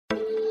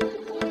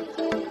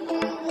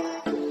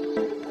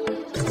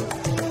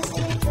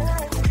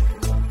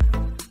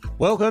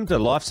Welcome to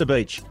Life's a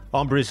Beach.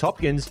 I'm Bruce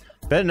Hopkins,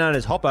 better known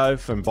as Hoppo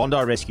from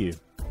Bondi Rescue.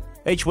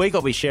 Each week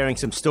I'll be sharing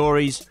some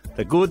stories,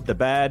 the good, the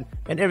bad,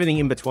 and everything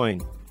in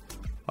between.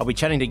 I'll be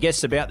chatting to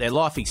guests about their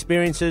life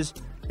experiences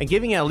and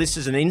giving our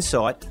listeners an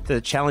insight to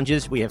the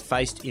challenges we have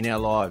faced in our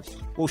lives.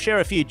 We'll share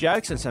a few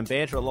jokes and some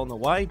banter along the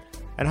way,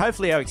 and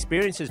hopefully our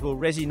experiences will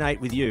resonate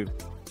with you.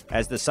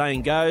 As the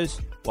saying goes,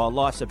 while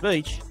life's a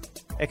beach,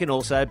 it can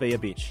also be a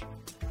bitch.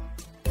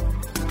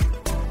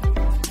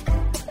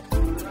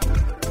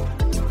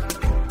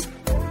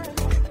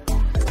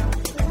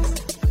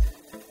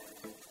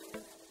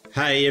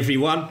 Hey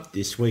everyone,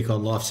 this week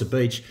on Life's a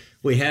Beach,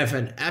 we have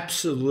an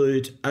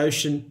absolute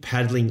ocean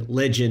paddling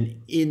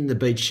legend in the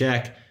Beach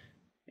Shack,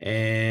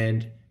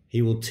 and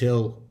he will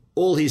tell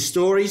all his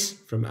stories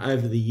from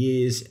over the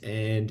years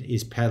and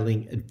his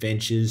paddling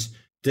adventures.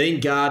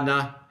 Dean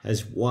Gardner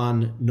has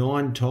won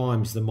 9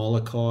 times the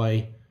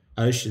Molokai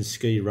Ocean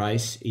Ski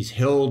Race. He's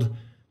held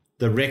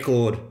the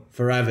record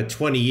for over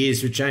 20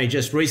 years, which only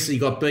just recently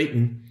got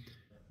beaten.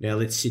 Now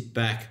let's sit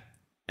back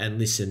and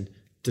listen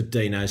to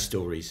Dino's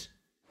stories.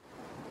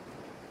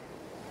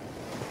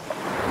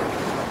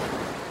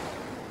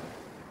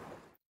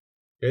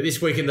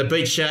 This week in the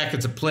Beach Shack,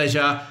 it's a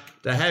pleasure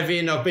to have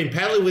in. I've been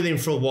paddling with him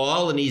for a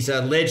while, and he's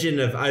a legend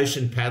of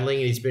ocean paddling,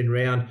 and he's been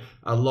around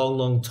a long,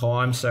 long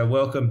time. So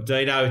welcome,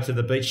 Dino, to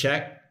the Beach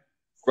Shack.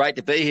 Great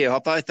to be here,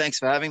 Hoppo. Thanks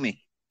for having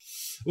me.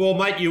 Well,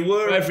 mate, you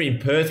were over in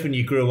Perth when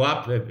you grew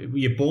up. Were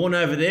you born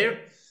over there?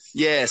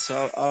 Yes,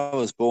 I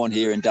was born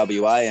here in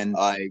WA, and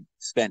I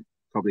spent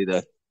probably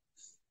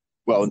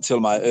until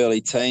my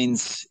early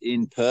teens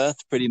in Perth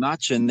pretty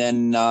much, and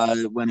then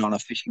went on a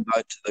fishing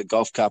boat to the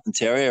Gulf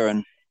Carpentaria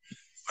and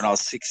when I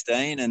was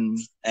 16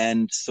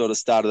 and sort of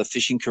started a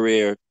fishing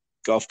career at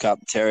Gulf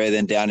Carpentaria,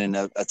 then down in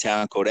a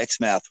town called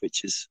Exmouth,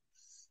 which is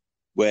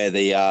where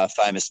the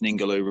famous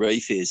Ningaloo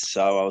Reef is.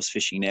 So I was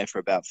fishing there for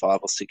about 5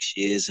 or 6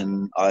 years,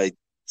 and I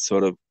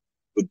sort of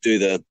would do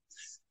the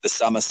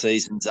summer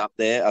seasons up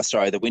there,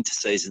 the winter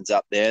seasons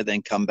up there,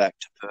 then come back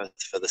to Perth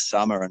for the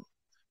summer and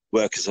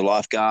work as a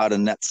lifeguard,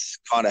 and that's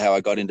kind of how I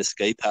got into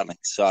ski paddling.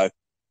 So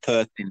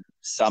Perth in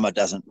summer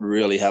doesn't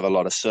really have a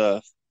lot of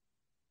surf.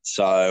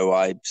 So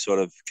I sort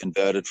of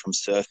converted from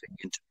surfing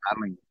into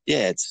paddling.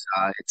 Yeah,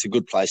 it's a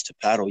good place to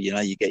paddle. You know,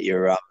 you get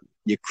your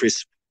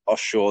crisp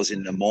offshores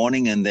in the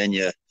morning, and then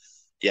your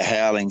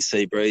howling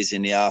sea breeze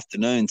in the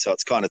afternoon. So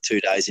it's kind of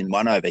 2 days in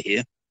one over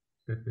here.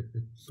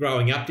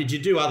 Growing up, did you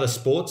do other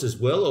sports as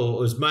well, or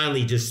was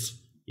mainly just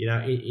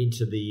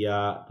into the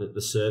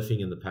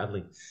surfing and the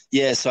paddling?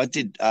 Yes, I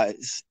did.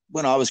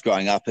 When I was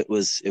growing up, it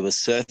was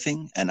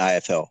surfing and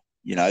AFL.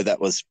 You know,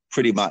 that was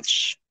pretty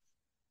much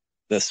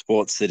the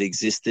sports that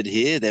existed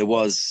here.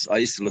 I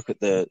used to look at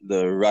the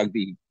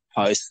rugby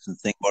posts and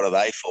think, what are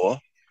they for?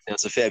 There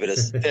was a fair bit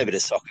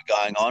of soccer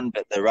going on,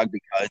 but the rugby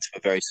codes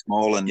were very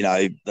small. And,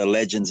 the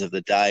legends of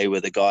the day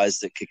were the guys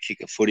that could kick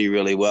a footy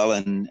really well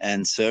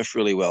and surf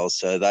really well.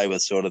 So they were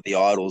sort of the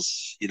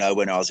idols,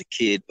 when I was a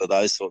kid, for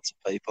those sorts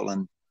of people.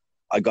 And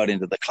I got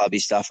into the clubby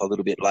stuff a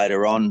little bit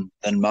later on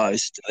than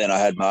most. Then I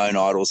had my own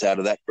idols out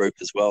of that group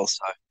as well.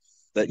 So,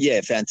 but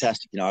yeah,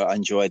 fantastic. I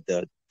enjoyed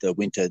the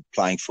winter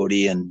playing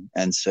footy and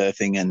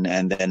surfing,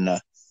 and then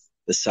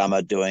the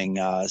summer doing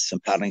some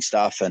paddling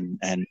stuff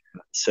and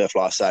surf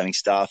lifesaving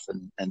stuff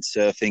and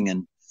surfing.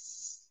 And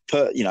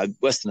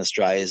Western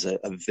Australia is a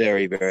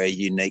very, very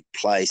unique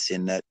place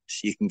in that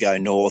you can go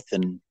north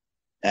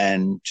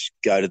and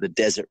go to the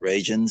desert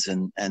regions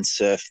and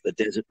surf the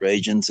desert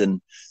regions, and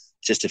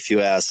just a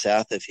few hours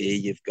south of here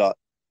you've got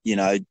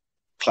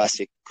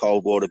classic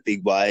cold water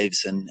big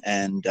waves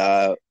and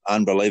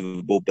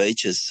unbelievable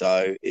beaches.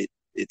 So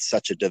it's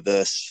such a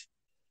diverse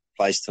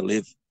place to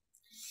live.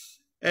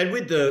 And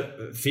with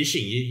the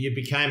fishing, you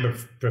became a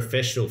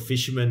professional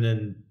fisherman,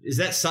 and is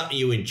that something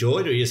you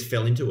enjoyed, or you just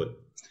fell into it?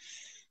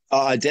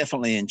 I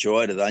definitely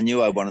enjoyed it. I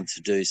knew I wanted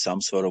to do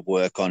some sort of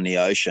work on the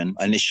ocean.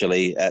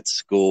 Initially at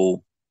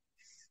school,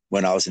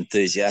 when I was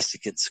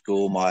enthusiastic at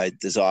school, my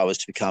desire was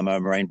to become a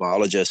marine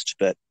biologist,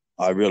 but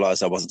I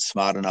realised I wasn't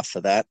smart enough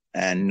for that,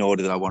 and nor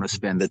did I want to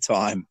spend the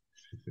time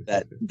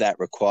that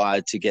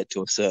required to get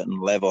to a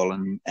certain level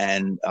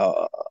and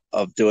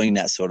of doing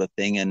that sort of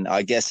thing. And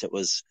I guess it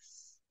was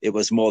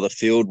more the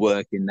field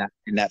work in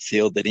that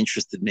field that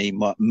interested me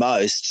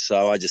most.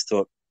 So I just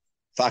thought,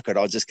 fuck it,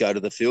 I'll just go to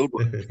the field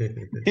work.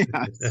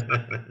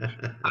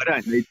 I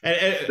don't need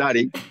to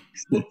study.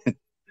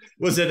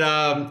 Was it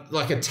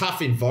like a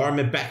tough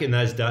environment back in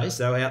those days?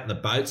 They were out in the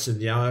boats,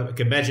 and I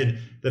can imagine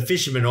the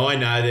fishermen I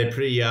know, they're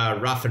pretty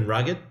rough and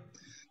rugged.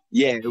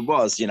 Yeah, it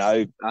was.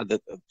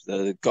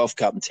 The Gulf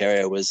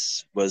Carpentaria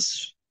was.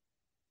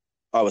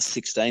 I was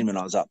 16 when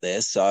I was up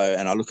there. So,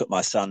 and I look at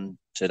my son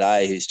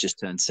today, who's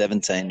just turned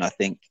 17. I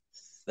think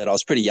that I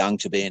was pretty young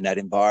to be in that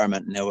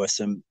environment, and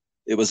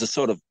it was a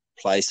sort of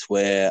place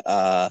where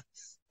a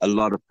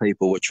lot of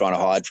people were trying to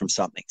hide from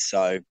something.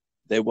 So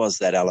there was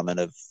that element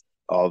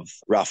of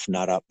rough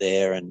nut up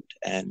there,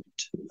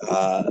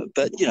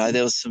 but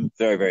there was some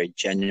very, very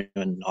genuine,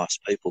 nice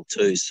people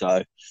too.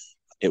 So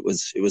it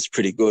was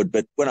pretty good.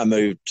 But when I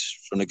moved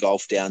from the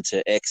Gulf down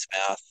to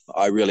Exmouth,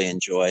 I really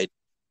enjoyed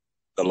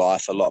the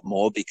life a lot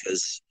more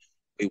because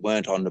we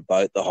weren't on the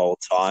boat the whole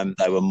time.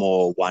 They were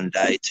more 1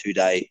 day, 2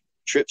 day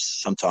trips,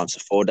 sometimes a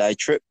 4 day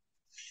trip.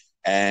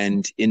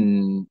 And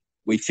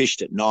we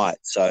fished at night.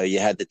 So you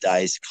had the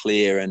days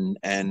clear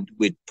and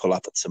we'd pull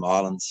up at some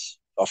islands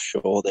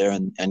offshore there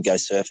and go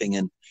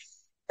surfing.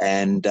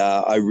 And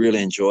I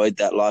really enjoyed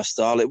that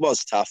lifestyle. It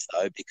was tough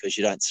though, because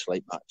you don't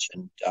sleep much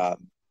and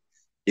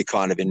you're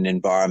kind of in an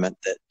environment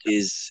that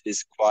is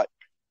quite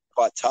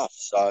tough.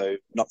 So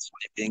not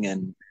sleeping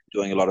and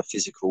doing a lot of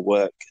physical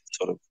work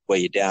sort of wear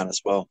you down as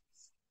well.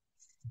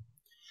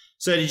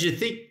 So did you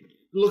think,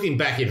 looking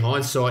back in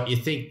hindsight, you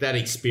think that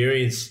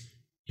experience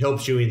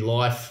helped you in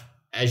life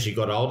as you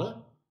got older?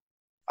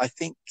 I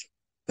think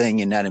being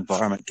in that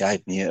environment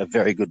gave me a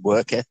very good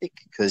work ethic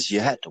because you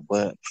had to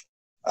work.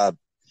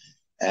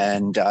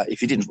 And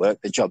if you didn't work,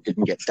 the job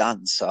didn't get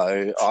done.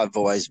 So I've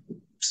always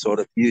sort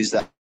of used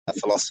that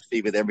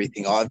philosophy with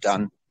everything I've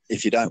done.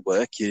 If you don't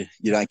work, you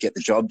don't get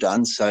the job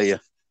done. So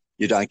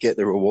you don't get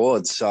the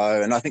rewards.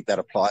 So, and I think that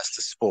applies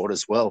to sport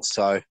as well.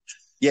 So,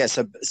 yeah,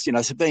 so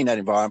being in that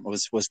environment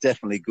was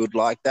definitely good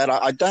like that.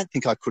 I don't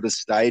think I could have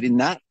stayed in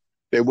that.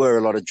 There were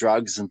a lot of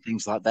drugs and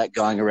things like that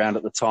going around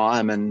at the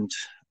time. And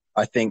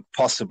I think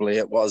possibly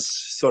it was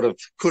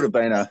could have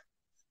been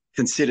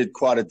considered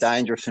quite a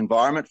dangerous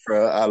environment for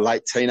a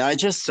late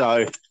teenager.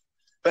 So,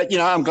 but,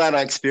 I'm glad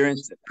I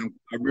experienced it.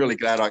 I'm really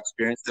glad I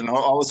experienced it. And I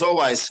was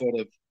always sort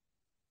of,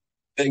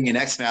 being in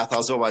Exmouth, I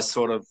was always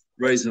sort of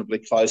reasonably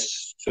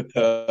close to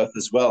Perth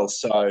as well.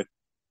 So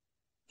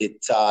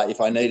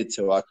if I needed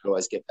to, I could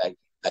always get back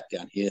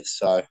down here.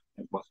 So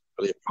it wasn't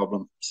really a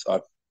problem.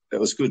 So it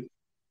was good.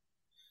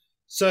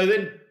 So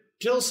then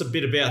tell us a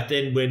bit about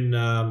then when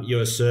you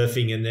were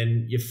surfing and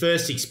then your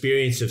first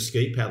experience of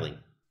ski paddling.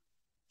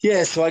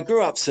 Yeah, so I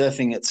grew up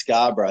surfing at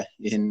Scarborough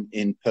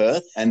in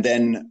Perth, and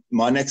then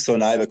my next door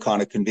neighbour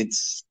kind of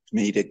convinced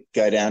me to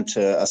go down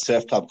to a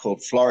surf club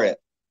called Floriat.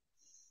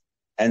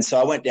 And so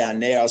I went down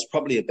there. I was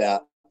probably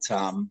about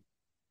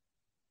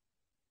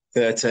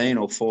 13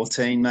 or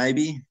 14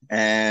 maybe,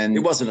 and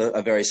it wasn't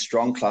a very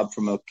strong club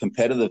from a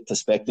competitive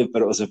perspective,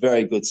 but it was a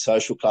very good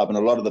social club, and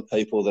a lot of the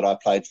people that I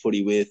played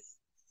footy with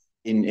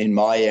in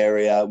my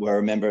area were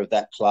a member of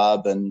that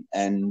club, and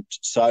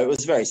so it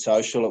was very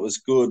social. It was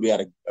good. We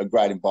had a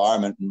great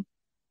environment, and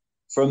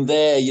from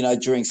there,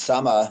 during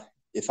summer,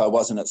 if I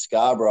wasn't at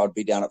Scarborough, I'd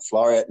be down at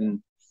Floriat,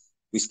 and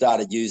we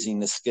started using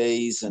the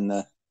skis, and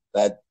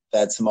they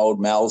had some old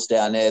Mals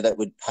down there that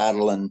would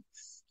paddle and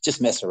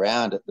just mess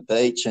around at the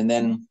beach. And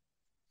then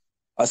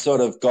I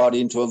sort of got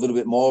into a little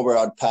bit more where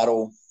I'd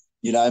paddle,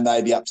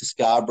 maybe up to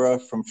Scarborough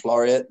from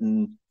Floriat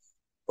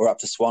or up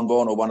to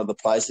Swanbourne or one of the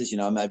places,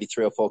 maybe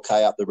 3 or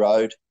 4K up the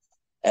road,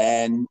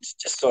 and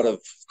just sort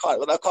of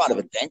they're kind of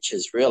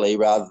adventures really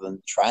rather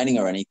than training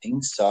or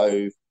anything.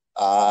 So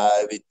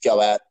we'd go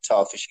out,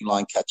 tow a fishing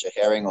line, catch a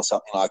herring or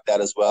something like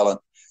that as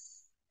well.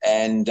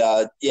 And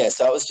so it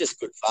was just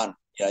good fun.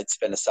 I'd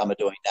spend a summer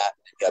doing that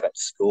and go back to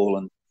school.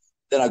 And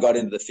then I got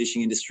into the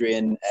fishing industry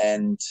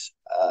and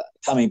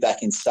coming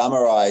back in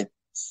summer, I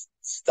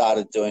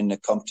started doing the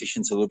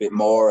competitions a little bit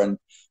more, and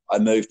I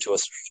moved to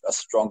a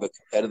stronger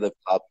competitive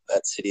club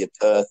at City of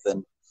Perth,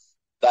 and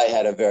they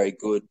had a very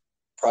good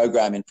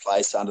program in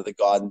place under the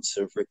guidance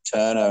of Rick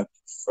Turner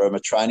from a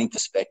training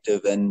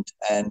perspective, and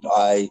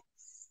I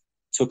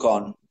took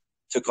on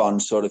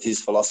sort of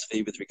his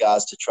philosophy with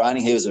regards to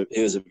training. He was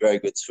a very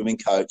good swimming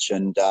coach,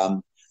 and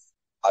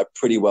I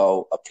pretty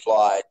well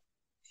applied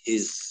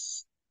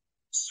his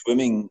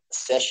swimming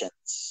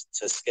sessions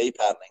to ski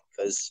paddling,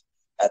 because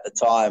at the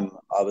time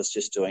I was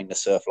just doing the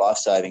surf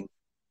lifesaving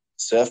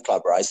surf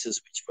club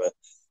races, which were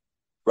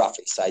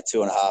roughly, say,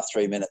 2.5,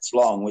 3 minutes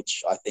long,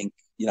 which I think,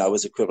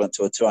 was equivalent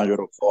to a 200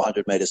 or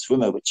 400 metre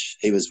swimmer, which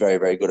he was very,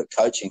 very good at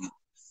coaching.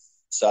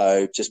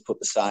 So just put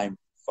the same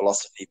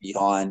philosophy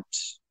behind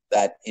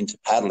that into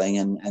paddling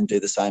and do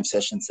the same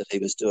sessions that he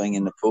was doing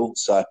in the pool.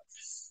 So,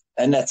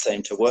 and that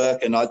seemed to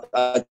work. And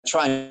I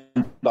train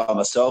by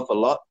myself a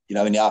lot.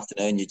 In the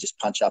afternoon, you just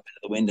punch up into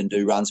the wind and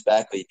do runs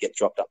back, or you get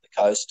dropped up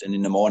the coast. And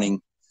in the morning,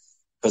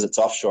 because it's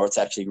offshore, it's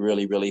actually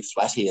really, really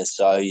flat here.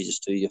 So you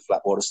just do your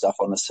flat water stuff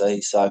on the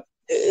sea. So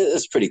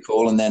it's pretty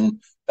cool. And then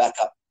back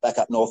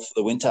up north for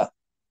the winter.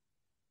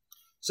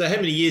 So how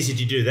many years did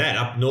you do that?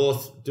 Up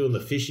north doing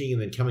the fishing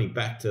and then coming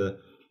back to,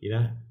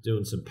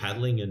 doing some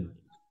paddling? And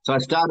so I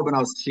started when I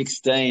was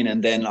 16,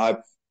 and then I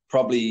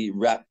probably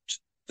wrapped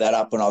that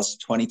up when I was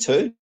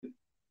 22.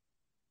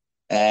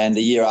 And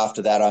the year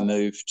after that, I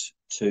moved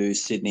to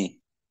Sydney.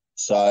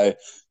 So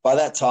by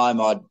that time,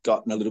 I'd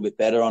gotten a little bit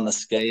better on the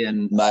ski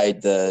and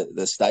made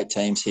the state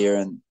teams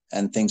here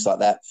and things like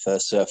that for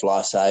surf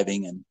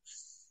lifesaving. And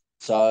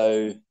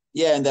so,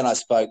 yeah, and then I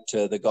spoke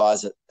to the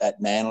guys at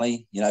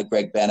Manly,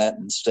 Greg Bennett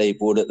and Steve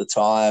Wood at the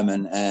time,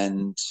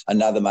 and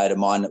another mate of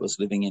mine that was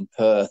living in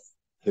Perth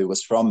who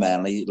was from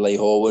Manly, Lee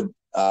Horwood.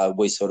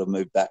 We sort of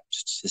moved back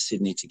to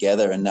Sydney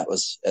together, and that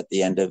was at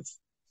the end of,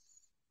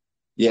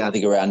 I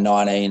think around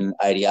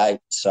 1988.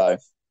 So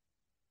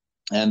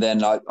And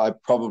then I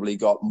probably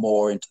got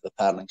more into the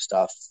paddling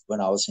stuff when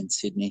I was in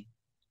Sydney.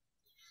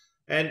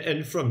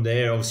 And from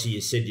there, obviously,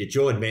 you said you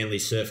joined Manly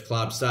Surf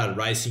Club, started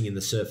racing in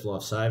the surf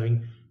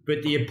lifesaving.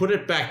 But do you put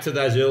it back to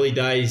those early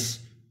days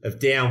of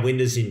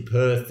downwinders in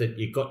Perth that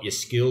you got your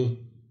skill,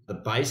 the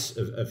base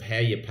of how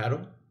you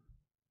paddle?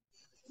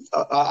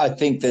 I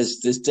think there's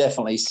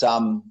definitely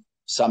some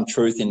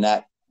truth in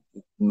that,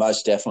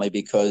 most definitely,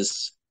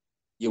 because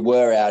you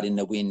were out in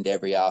the wind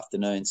every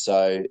afternoon.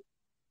 So,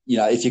 you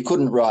know, if you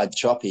couldn't ride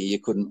choppy, you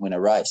couldn't win a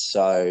race.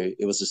 So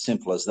it was as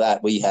simple as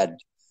that. We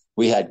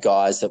had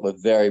guys that were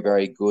very,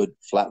 very good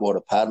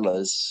flatwater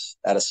paddlers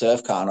at a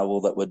surf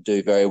carnival that would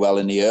do very well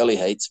in the early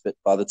heats, but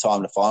by the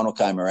time the final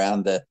came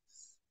around,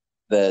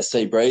 the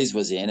sea breeze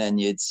was in, and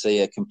you'd see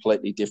a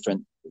completely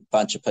different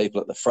bunch of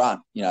people at the front,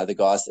 you know, the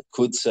guys that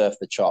could surf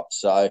the chop.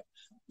 So,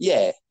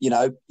 yeah, you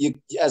know,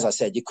 as I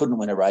said, you couldn't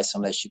win a race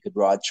unless you could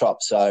ride chop.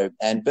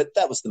 But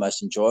that was the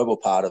most enjoyable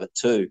part of it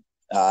too.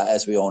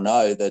 As we all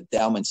know, the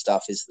downwind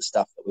stuff is the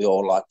stuff that we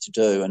all like to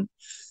do.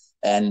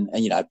 And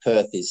you know,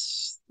 Perth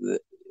is,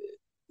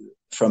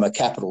 from a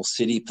capital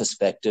city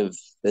perspective,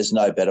 there's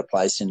no better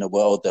place in the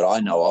world that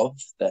I know of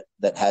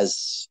that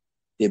has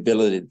the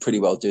ability to pretty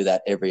well do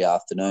that every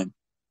afternoon.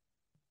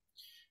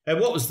 And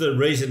what was the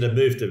reason to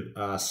move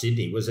to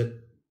Sydney? Was it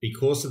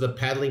because of the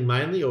paddling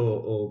mainly,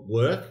 or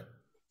work?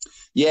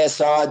 Yeah,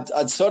 so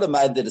I'd sort of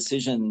made the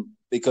decision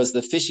because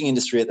the fishing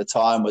industry at the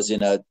time was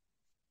in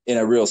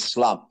a real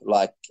slump.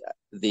 Like,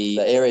 the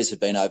areas had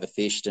been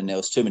overfished and there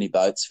was too many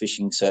boats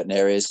fishing certain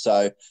areas.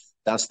 So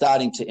they were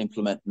starting to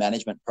implement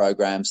management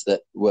programs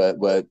that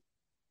were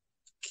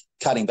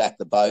cutting back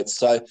the boats.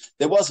 So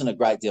there wasn't a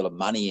great deal of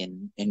money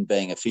in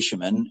being a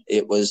fisherman.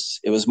 It was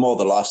more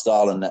the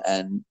lifestyle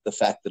and the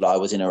fact that I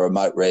was in a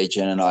remote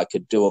region and I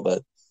could do all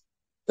the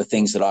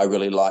things that I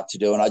really like to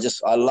do. And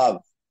I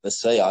love the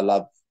sea. I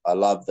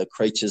love the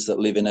creatures that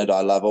live in it.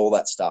 I love all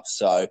that stuff.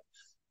 So,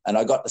 and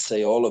I got to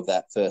see all of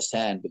that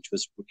firsthand, which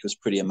was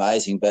pretty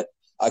amazing. But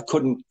I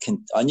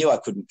knew I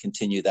couldn't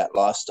continue that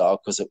lifestyle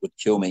because it would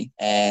kill me.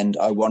 And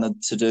I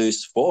wanted to do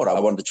sport. I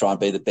wanted to try and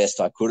be the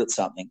best I could at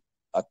something.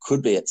 I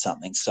could be at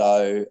something.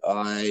 So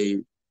I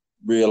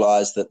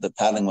realized that the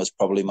paddling was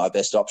probably my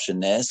best option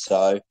there.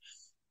 So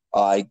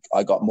I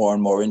got more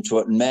and more into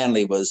it. And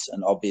Manly was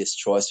an obvious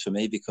choice for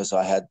me because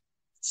I had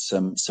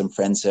some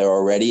friends there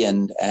already,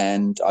 and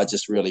I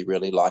just really,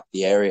 really liked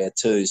the area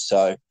too.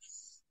 So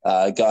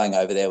going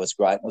over there was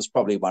great. It was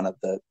probably one of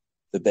the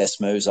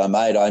best moves I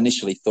made. I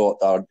initially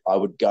thought I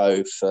would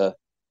go for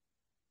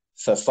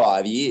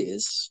 5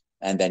 years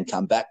and then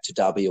come back to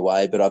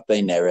WA, but I've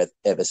been there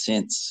ever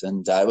since.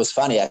 And it was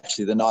funny,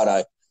 actually, the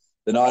night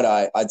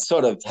I'd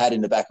sort of had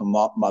in the back of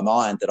my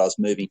mind that I was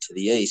moving to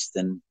the east,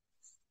 and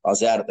I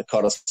was out at the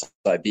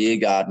Cottesloe Beer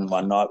Garden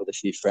one night with a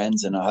few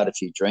friends, and I had a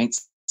few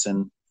drinks,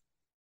 and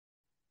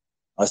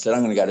I said,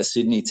 I'm going to go to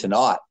Sydney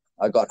tonight.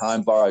 I got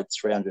home, borrowed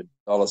 $300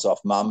 off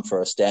Mum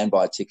for a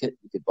standby ticket.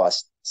 You could buy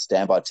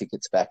standby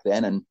tickets back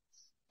then, and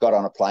got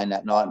on a plane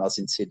that night, and I was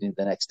in Sydney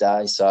the next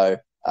day. So,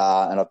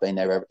 and I've been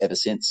there ever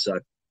since. So,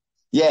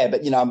 yeah,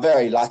 but, you know, I'm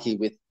very lucky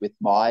with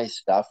my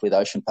stuff, with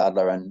Ocean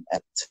Paddler and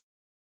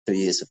 2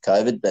 years of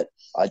COVID that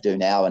I do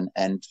now.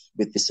 And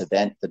with this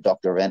event, the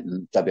Doctor event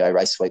and WA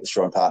Race Week, the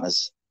Straw and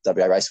Partners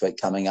WA Race Week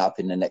coming up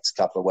in the next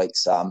couple of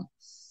weeks,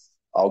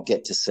 I'll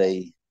get to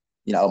see,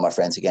 you know, all my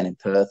friends again in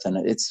Perth, and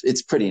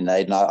it's pretty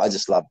neat. And I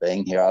just love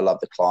being here. I love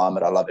the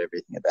climate. I love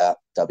everything about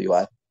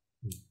WA.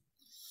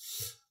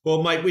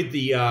 Well, mate, with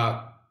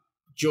the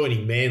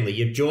joining Manly,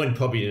 you've joined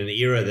probably in an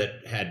era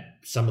that had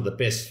some of the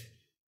best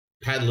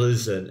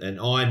paddlers and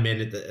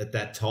Ironmen at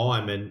that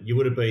time, and you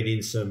would have been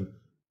in some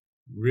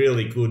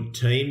really good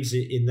teams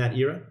in that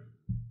era.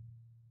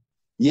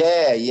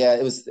 Yeah,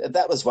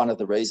 that was one of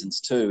the reasons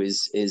too,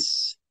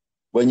 is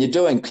when you're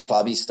doing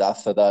clubby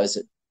stuff, for those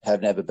that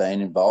have never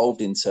been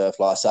involved in surf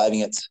lifesaving,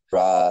 it's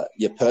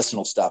your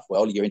personal stuff,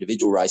 your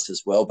individual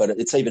races, but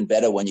it's even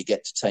better when you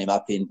get to team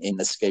up in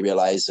the ski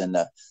relays and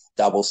the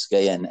double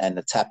ski and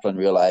the Taplin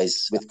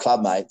relays with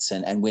club mates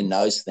and win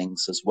those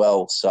things as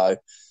well. So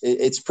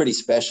it's pretty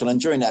special. And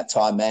during that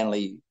time,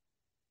 Manly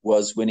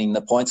was winning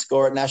the point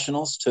score at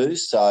Nationals too.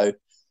 So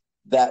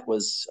that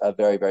was a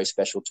very, very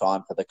special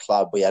time for the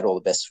club. We had all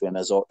the best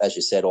swimmers, or, as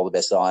you said, all the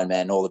best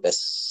Ironman, all the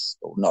best,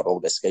 not all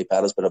the best ski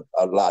paddlers, but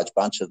a large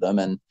bunch of them.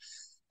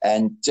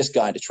 And just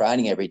going to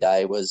training every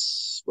day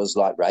was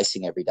like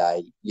racing every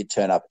day. You'd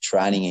turn up at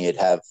training and you'd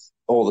have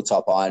all the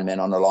top Ironmen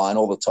on the line,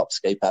 all the top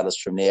ski paddlers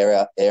from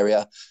the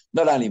area.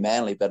 Not only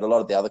Manly, but a lot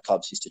of the other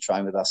clubs used to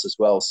train with us as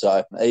well.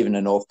 So even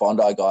the North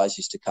Bondi guys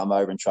used to come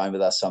over and train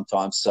with us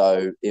sometimes.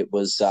 So it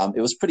was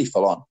pretty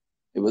full on.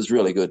 It was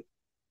really good.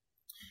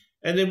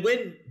 And then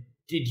when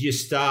did you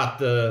start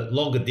the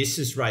longer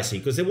distance racing?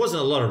 Because there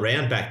wasn't a lot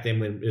around back then.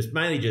 When it was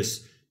mainly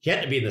just, you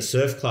had to be in the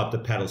surf club to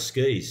paddle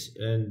skis.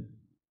 And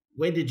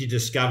when did you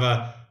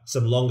discover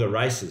some longer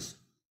races?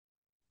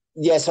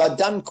 Yeah, so I'd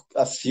done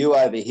a few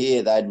over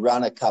here. They'd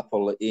run a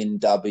couple in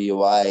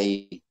WA,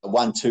 1-2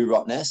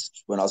 Rottnest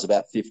when I was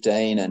about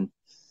 15, and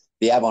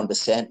the Avon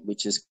Descent,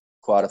 which is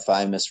quite a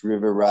famous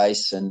river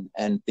race and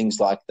things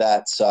like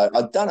that. So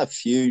I've done a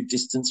few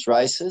distance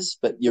races,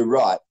 but you're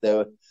right.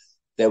 There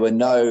was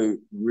no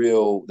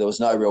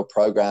real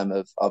program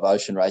of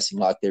ocean racing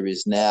like there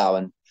is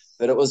now.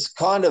 But it was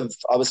kind of,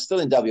 I was still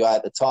in WA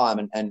at the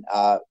time, and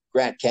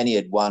Grant Kenny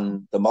had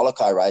won the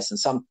Molokai race,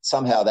 and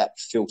somehow that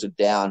filtered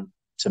down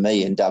to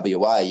me in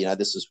WA. You know,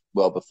 this was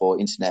well before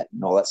internet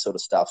and all that sort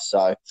of stuff.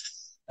 So,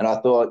 and I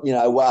thought, you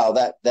know, wow,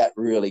 that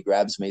really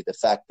grabs me. The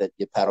fact that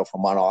you paddle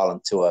from one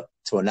island to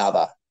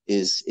another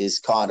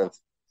is kind of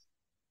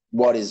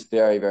what is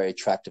very, very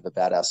attractive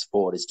about our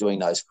sport, is doing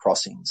those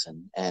crossings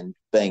and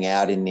being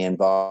out in the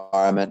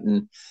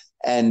environment.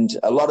 And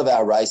a lot of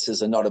our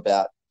races are not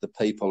about the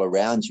people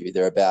around you.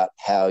 They're about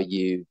how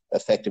you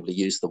effectively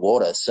use the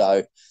water.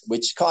 So,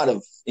 which kind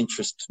of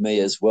interests me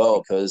as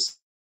well, because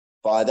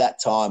by that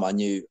time I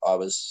knew I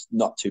was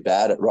not too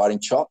bad at riding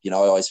chop. You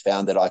know, I always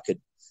found that I could,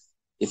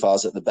 if I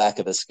was at the back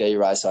of a ski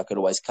race, I could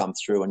always come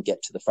through and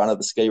get to the front of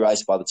the ski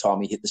race by the time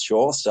we hit the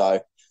shore.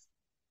 So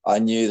I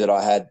knew that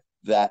I had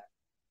that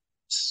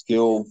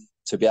skill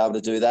to be able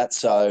to do that.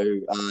 So,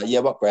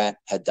 what Grant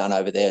had done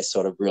over there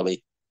sort of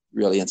really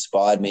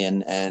inspired me,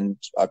 and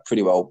I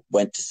pretty well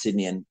went to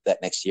Sydney, and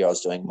that next year I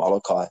was doing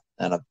Molokai,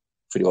 and I've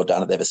pretty well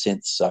done it ever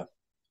since. So,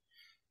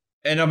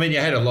 and I mean, you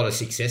had a lot of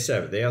success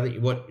over there. I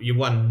think you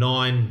won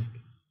 9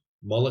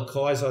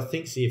 Molokais, I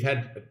think. So you've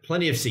had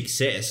plenty of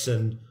success.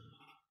 And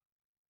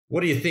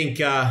what do you think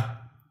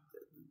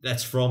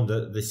that's from,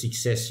 the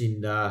success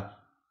in the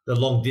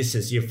long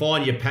distance? Do you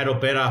find you paddle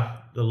better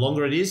the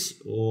longer it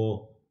is,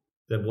 or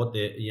than what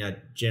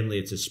generally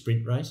it's a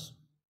sprint race?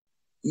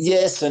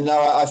 Yes and no.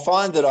 I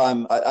find that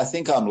I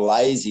think I'm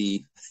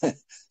lazy,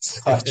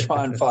 so I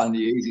try and find the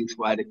easiest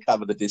way to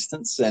cover the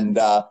distance. And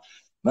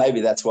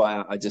maybe that's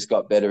why I just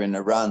got better in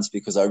the runs,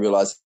 because I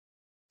realised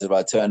that if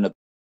I turn the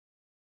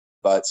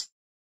boat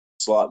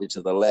slightly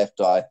to the left,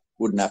 I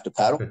wouldn't have to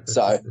paddle.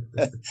 So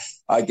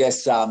I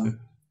guess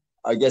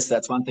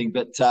that's one thing.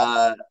 But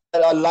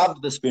I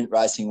loved the sprint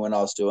racing when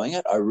I was doing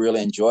it. I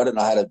really enjoyed it, and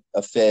I had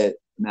a fair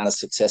amount of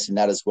success in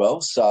that as well.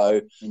 So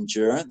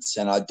endurance,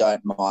 and I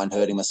don't mind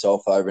hurting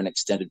myself over an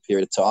extended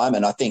period of time.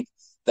 And I think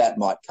that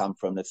might come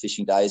from the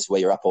fishing days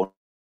where you're up all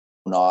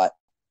night,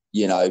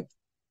 you know,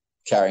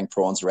 carrying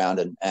prawns around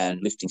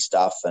and lifting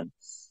stuff,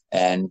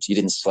 and you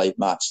didn't sleep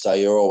much, so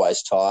you're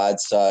always tired.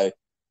 So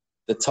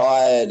the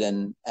tired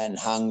and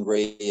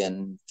hungry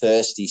and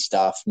thirsty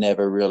stuff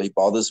never really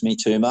bothers me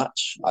too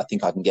much. I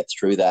think I can get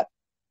through that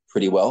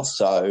pretty well.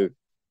 So,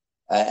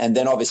 and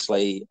then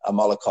obviously a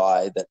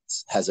Molokai that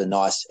has a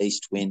nice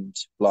east wind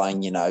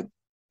blowing, you know,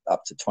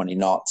 up to 20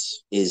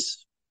 knots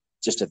is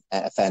just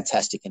a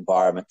fantastic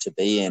environment to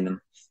be in. And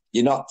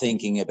you're not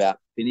thinking about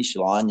the finish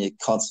line, you're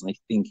constantly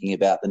thinking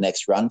about the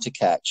next run to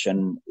catch.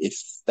 And if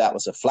that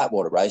was a flat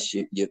water race,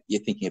 you're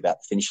thinking about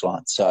the finish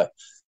line. So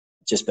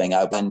just being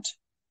open,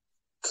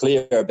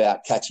 clear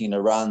about catching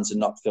the runs and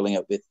not filling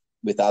it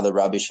with other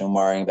rubbish and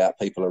worrying about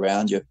people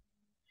around you.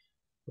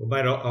 Well,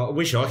 mate, I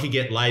wish I could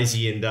get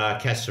lazy and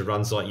catch the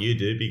runs like you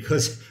do,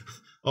 because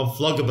I'm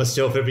flogging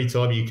myself every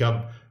time you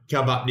come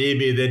up near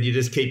me, and then you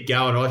just keep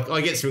going.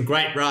 I get some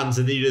great runs,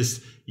 and then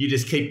you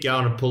just keep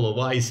going and pull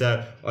away.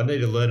 So I need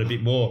to learn a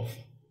bit more.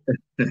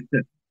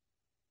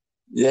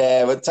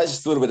 Yeah, but it takes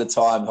just a little bit of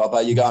time,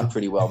 Hopper. You're going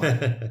pretty well,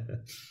 mate.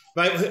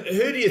 Mate,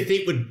 who do you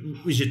think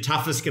was your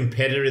toughest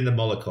competitor in the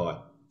Molokai?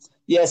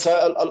 Yeah,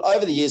 so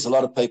over the years, a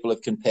lot of people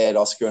have compared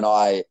Oscar and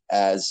I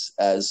as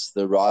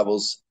the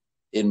rivals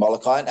in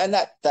Molokai, and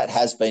that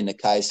has been the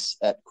case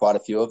at quite a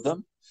few of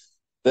them.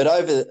 But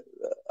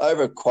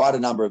over quite a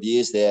number of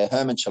years there,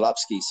 Herman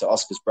Chalupsky, so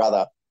Oscar's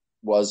brother,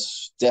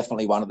 was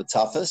definitely one of the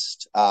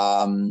toughest.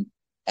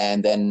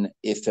 And then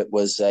if it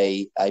was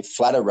a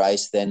flatter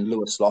race, then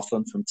Lewis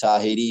Laughlin from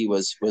Tahiti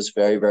was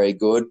very, very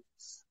good.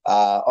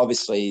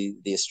 Obviously,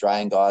 the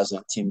Australian guys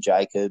like Tim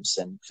Jacobs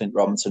and Clint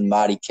Robinson,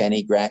 Marty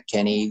Kenny, Grant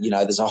Kenny, you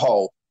know, there's a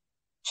whole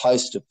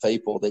host of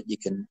people that you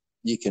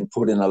can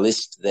put in a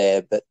list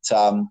there. But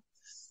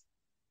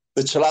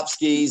the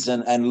Chalupskys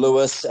and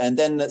Lewis, and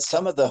then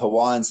some of the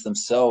Hawaiians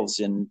themselves,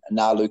 in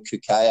Nalu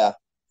Kukea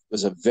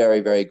was a very,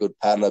 very good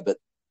paddler, but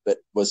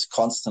was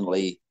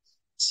constantly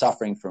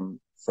suffering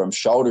from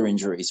shoulder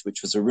injuries,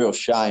 which was a real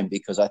shame,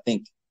 because I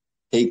think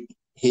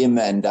him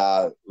and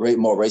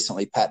more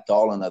recently Pat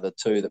Dolan are the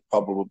two that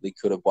probably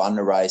could have won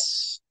the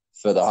race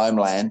for the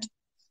homeland,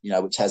 you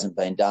know, which hasn't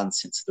been done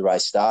since the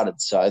race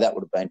started. So that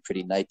would have been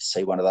pretty neat to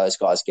see one of those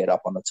guys get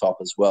up on the top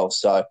as well.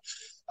 So,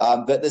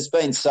 but there's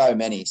been so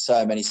many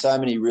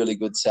really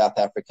good South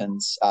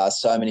Africans,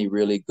 so many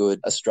really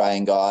good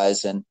Australian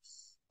guys,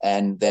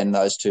 and then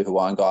those two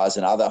Hawaiian guys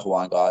and other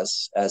Hawaiian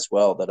guys as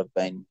well that have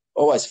been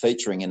always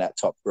featuring in that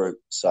top group.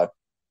 So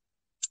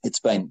it's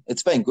been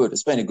good.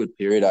 It's been a good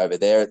period over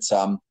there. It's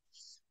you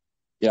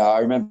know, I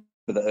remember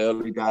the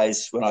early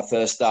days when I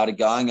first started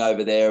going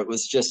over there. It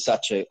was just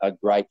such a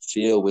great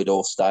feel. We'd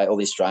all the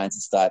Australians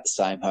would stay at the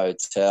same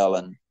hotel,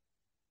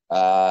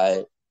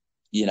 and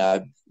you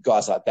know,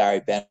 guys like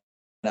Barry Bennett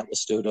were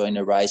still doing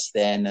the race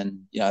then,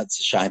 and you know, it's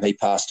a shame he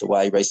passed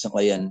away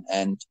recently,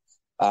 and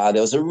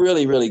There was a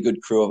really, really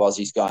good crew of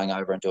Aussies going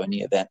over and doing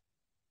the event.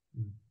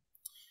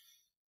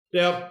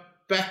 Now,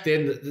 back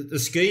then, the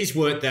skis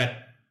weren't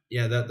that,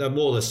 they're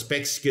more the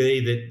spec ski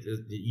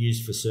that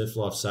used for surf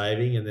life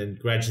saving, and then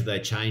gradually they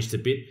changed a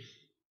bit.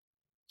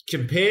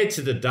 Compared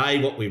to the day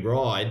what we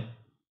ride,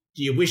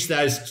 do you wish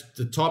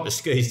the type of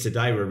skis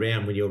today were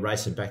around when you were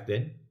racing back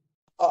then?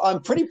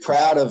 I'm pretty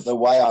proud of the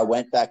way I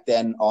went back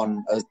then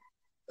on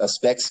a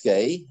spec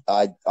ski.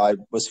 I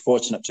was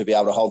fortunate to be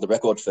able to hold the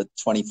record for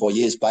 24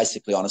 years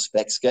basically on a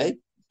spec ski.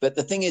 But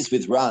the thing is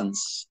with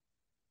runs,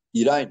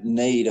 you don't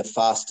need a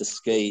faster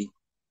ski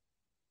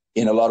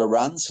in a lot of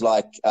runs,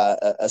 like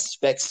a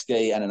spec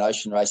ski and an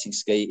ocean racing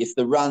ski. If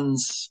the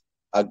runs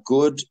are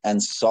good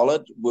and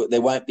solid,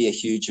 there won't be a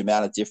huge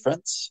amount of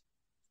difference.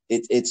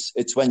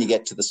 It's when you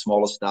get to the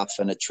smaller stuff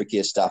and the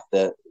trickier stuff,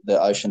 the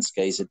ocean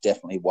skis are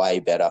definitely way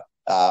better.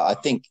 I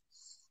think,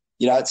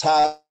 it's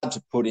hard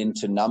to put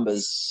into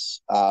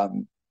numbers,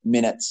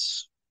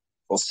 minutes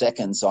or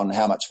seconds on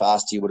how much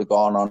faster you would have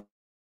gone on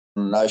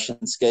an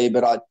ocean ski,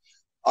 but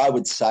I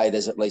would say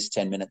there's at least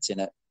 10 minutes in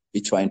it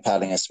between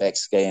paddling a spec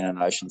ski and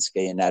an ocean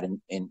ski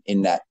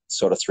in that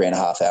sort of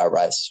 3.5 hour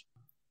race.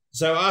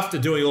 So after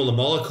doing all the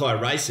Molokai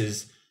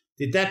races,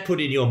 did that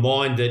put in your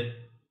mind that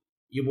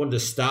you wanted to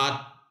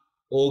start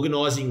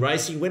organising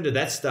racing? When did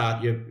that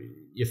start,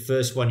 your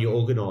first one you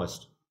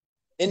organised?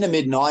 In the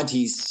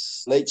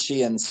mid-90s,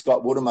 Leachy and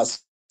Scott Wood and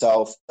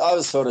myself, I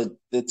was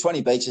the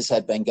 20 Beaches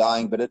had been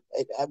going, but it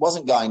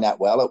wasn't going that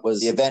well.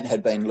 The event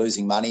had been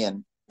losing money,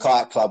 and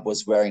Kayak Club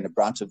was wearing the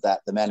brunt of that,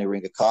 the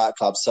Manuringa Kayak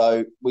Club.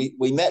 So we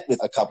met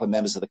with a couple of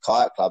members of the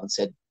Kayak Club and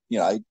said, do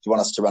you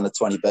want us to run the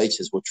 20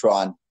 Beaches? We'll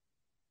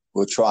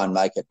try and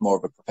make it more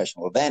of a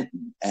professional event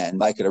and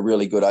make it a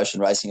really good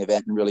ocean racing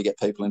event and really get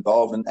people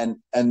involved.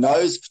 And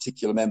those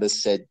particular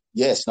members said,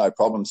 yes, no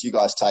problems. You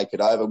guys take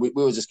it over. We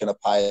were just going to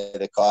pay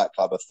the Kayak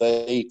Club a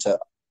fee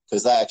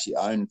because they actually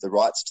owned the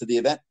rights to the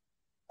event.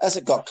 As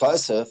it got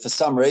closer, for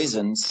some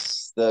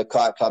reasons, the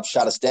Kayak Club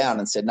shut us down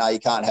and said, no, you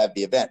can't have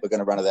the event. We're going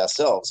to run it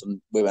ourselves.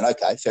 And we went,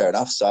 okay, fair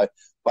enough. So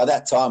by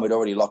that time, we'd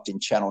already locked in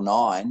Channel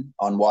 9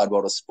 on Wide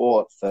World of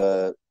Sport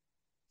for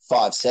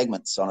 5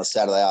 segments on a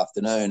Saturday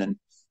afternoon. And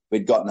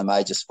we'd gotten a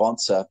major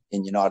sponsor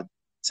in United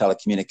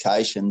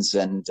Telecommunications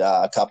and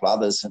a couple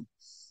others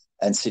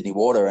and Sydney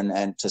Water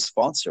and to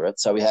sponsor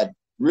it. So we had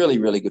really,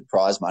 really good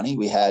prize money.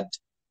 We had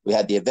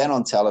the event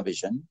on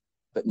television,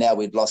 but now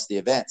we'd lost the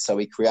event. So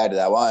we created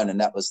our own, and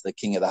that was the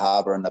King of the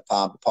Harbour and the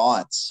Palm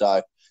Pines.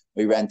 So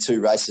we ran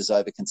 2 races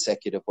over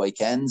consecutive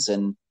weekends,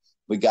 and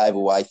we gave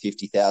away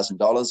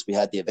 $50,000. We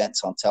had the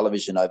events on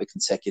television over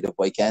consecutive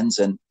weekends.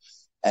 And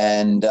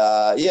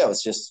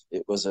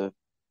it was a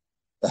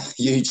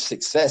huge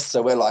success.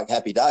 So we're like,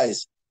 happy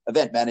days.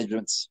 Event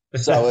management's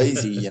so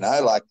easy,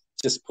 like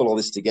just pull all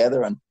this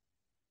together and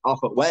off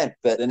it went.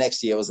 But the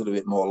next year was a little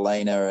bit more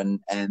leaner, and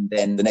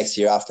then the next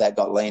year after that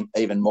got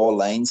even more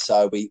lean.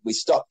 So we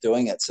stopped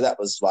doing it. So that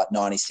was like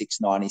 96,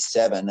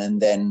 97.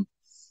 And then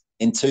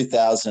in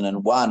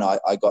 2001,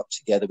 I got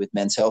together with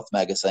Men's Health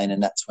magazine,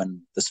 and that's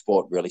when the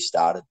sport really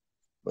started,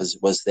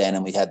 was then.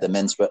 And we had the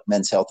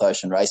Men's Health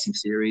Ocean Racing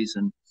Series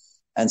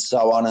and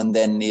so on. And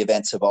then the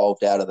events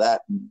evolved out of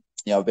that. And,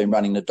 I've been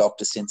running the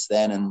Doctor since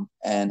then,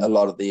 and a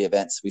lot of the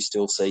events we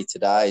still see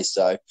today.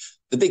 So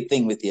the big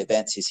thing with the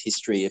events is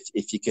history.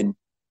 If you can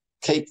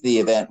keep the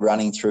event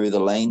running through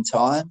the lean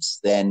times,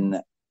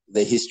 then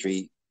the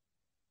history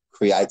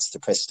creates the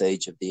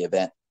prestige of the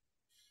event.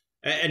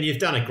 And you've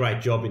done a great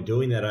job in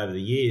doing that over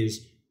the years.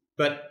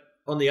 But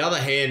on the other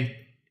hand,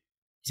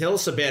 tell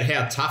us about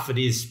how tough it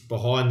is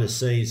behind the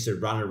scenes to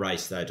run a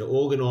race, though, to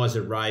organise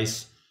a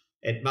race.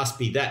 It must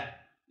be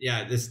that,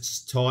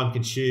 it's time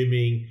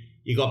consuming.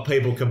 You got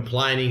people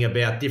complaining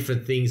about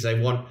different things. They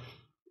want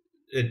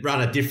it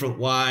run a different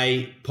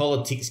way.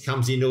 Politics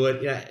comes into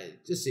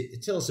it. Just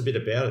tell us a bit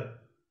about it.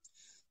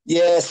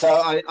 Yeah,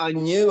 so I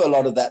knew a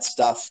lot of that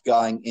stuff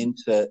going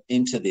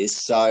into this.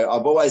 So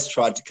I've always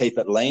tried to keep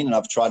it lean, and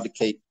I've tried to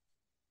keep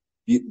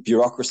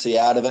bureaucracy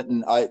out of it.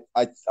 And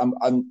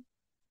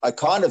I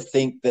kind of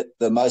think that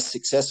the most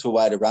successful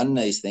way to run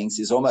these things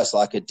is almost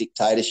like a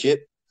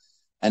dictatorship,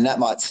 and that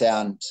might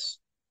sound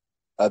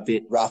a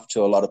bit rough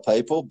to a lot of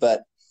people,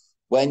 but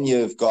when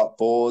you've got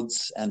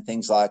boards and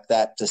things like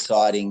that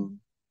deciding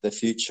the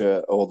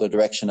future or the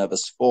direction of a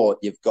sport,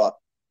 you've got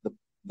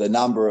the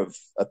number of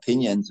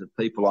opinions of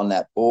people on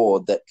that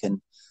board that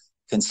can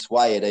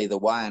sway it either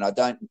way. And I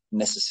don't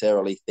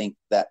necessarily think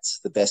that's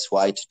the best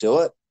way to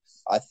do it.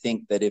 I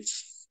think that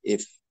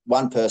if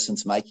one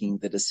person's making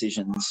the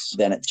decisions,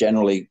 then it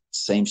generally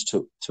seems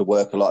to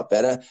work a lot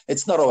better.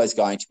 It's not always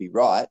going to be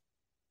right,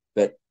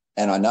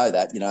 and I know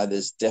that,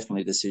 there's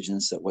definitely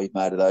decisions that we've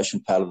made at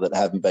Ocean Paddle that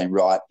haven't been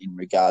right in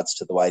regards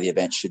to the way the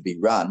event should be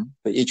run.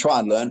 But you try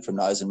and learn from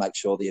those and make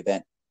sure the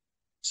events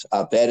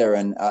are better.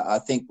 And I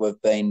think we've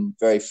been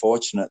very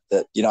fortunate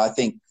that, I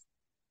think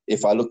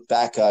if I look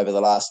back over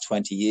the last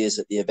 20 years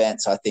at the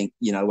events, I think,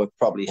 we've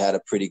probably had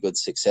a pretty good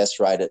success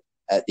rate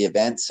at the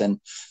events. And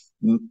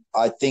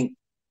I think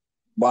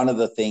one of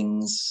the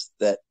things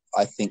that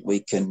I think we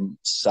can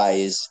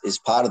say is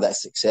part of that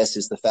success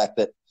is the fact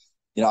that,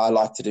 you know, I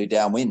like to do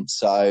downwind.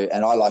 So,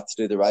 and I like to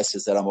do the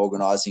races that I'm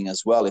organising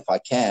as well if I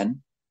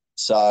can.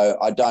 So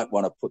I don't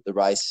want to put the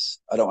race,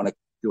 I don't want to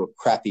do a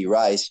crappy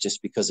race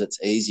just because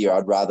it's easier.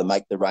 I'd rather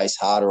make the race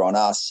harder on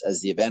us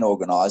as the event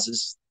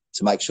organisers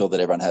to make sure that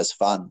everyone has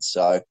fun.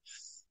 So,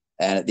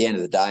 and at the end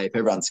of the day, if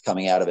everyone's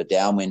coming out of a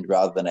downwind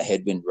rather than a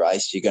headwind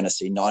race, you're going to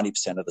see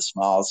 90% of the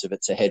smiles. If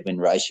it's a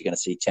headwind race, you're going to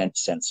see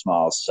 10%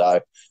 smiles.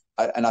 So,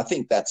 and I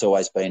think that's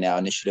always been our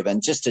initiative.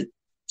 And just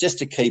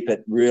to keep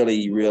it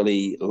really,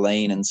 really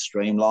lean and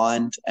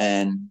streamlined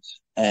and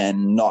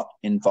not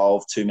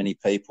involve too many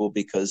people,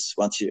 because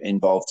once you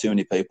involve too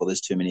many people,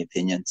 there's too many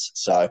opinions.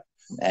 So,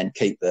 and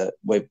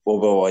we've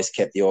always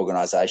kept the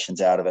organisations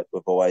out of it.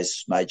 We've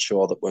always made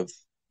sure that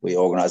we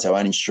organise our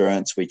own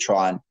insurance. We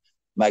try and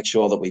make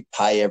sure that we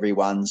pay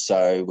everyone.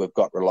 So we've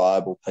got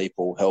reliable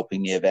people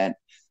helping the event.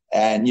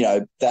 And, you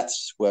know,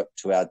 that's worked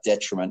to our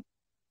detriment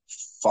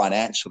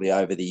financially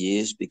over the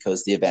years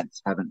because the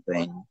events haven't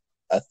been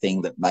a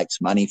thing that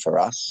makes money for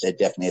us. They're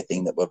definitely a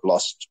thing that we've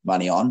lost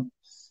money on.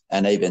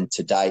 And even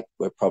to date,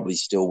 we're probably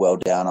still well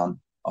down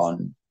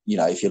on, you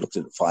know, if you looked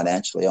at it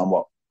financially on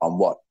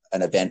what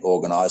an event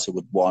organiser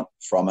would want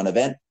from an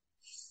event.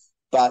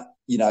 But,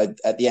 you know,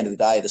 at the end of the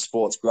day, the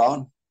sport's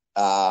grown.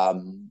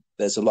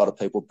 There's a lot of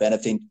people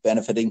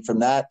benefiting from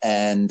that.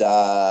 And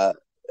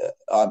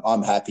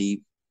I'm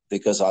happy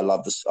because I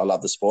love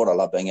the sport. I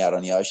love being out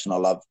on the ocean. I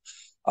love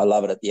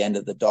it at the end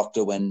of the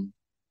doctor when,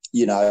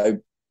 you know,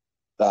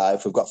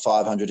 if we've got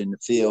 500 in the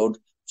field,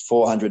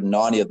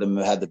 490 of them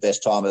have had the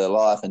best time of their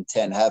life and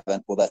 10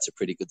 haven't. Well, that's a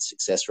pretty good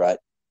success rate.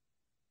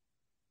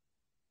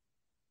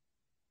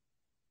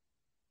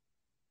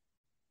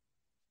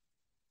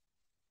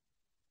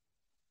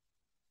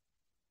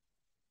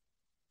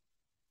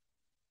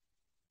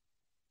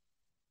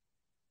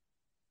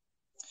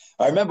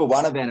 I remember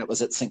one event, it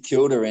was at St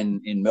Kilda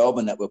in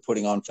Melbourne that we're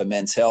putting on for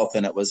Men's Health,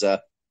 and it was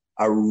a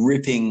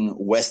ripping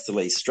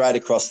westerly straight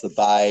across the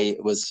bay.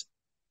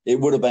 It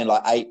would have been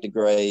like 8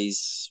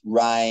 degrees,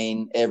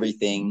 rain,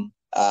 everything.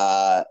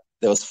 There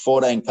was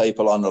 14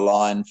 people on the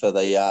line for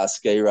the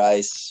ski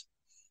race,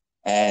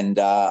 and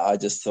I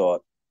just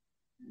thought,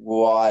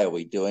 why are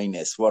we doing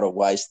this? What a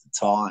waste of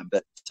time.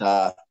 But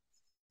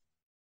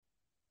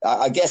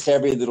I guess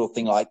every little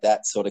thing like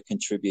that sort of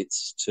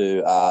contributes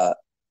to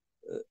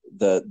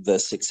the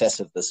success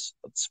of the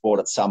sport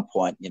at some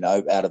point. You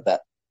know, out of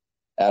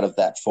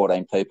that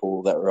 14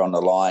 people that were on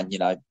the line, you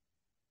know,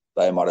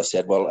 they might have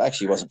said, well,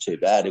 actually, it wasn't too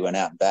bad. We went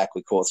out and back,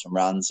 we caught some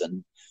runs,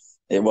 and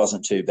it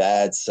wasn't too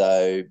bad.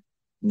 So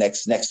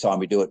next time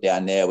we do it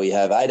down there, we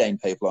have 18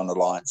 people on the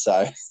line.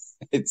 So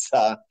it's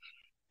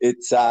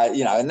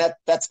you know, and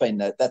that's been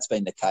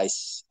the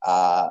case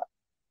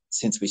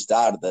since we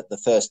started.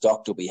 The first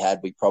doctor we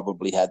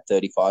probably had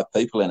 35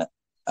 people in it,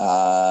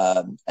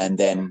 and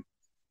then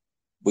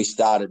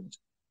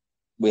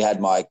we had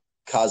my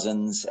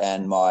cousins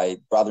and my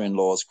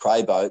brother-in-law's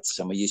cray boats,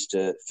 and we used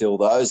to fill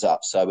those up.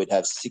 So we'd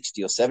have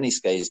 60 or 70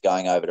 skis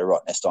going over to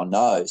Rottnest on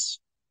Nose.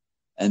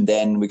 And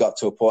then we got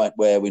to a point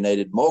where we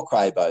needed more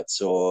cray boats,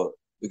 or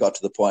we got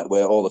to the point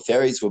where all the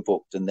ferries were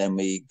booked. And then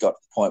we got to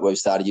the point where we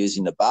started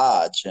using the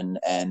barge.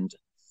 And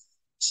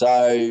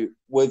so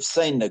we've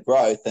seen the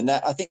growth, and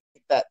that, I think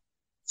that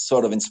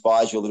sort of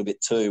inspires you a little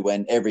bit too,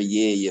 when every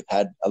year you've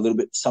had a little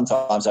bit,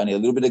 sometimes only a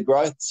little bit of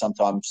growth,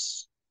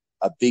 sometimes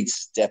a big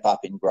step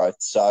up in growth.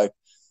 So,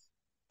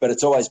 but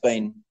it's always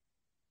been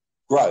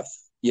growth.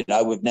 You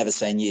know, we've never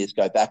seen years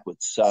go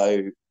backwards.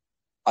 So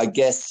I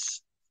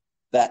guess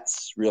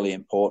that's really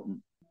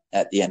important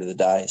at the end of the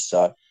day.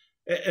 So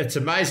it's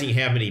amazing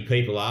how many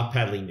people are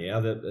paddling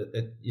now.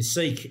 That you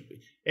see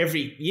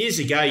years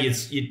ago,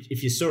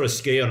 if you saw a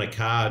ski on a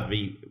car, it'd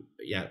be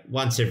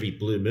once every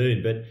blue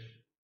moon. But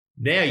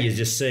now you're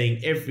just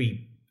seeing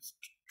every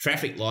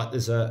traffic light,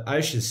 there's an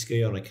ocean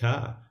ski on a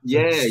car.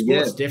 So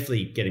sport's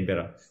definitely getting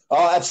better.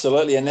 Oh,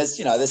 absolutely. And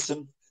there's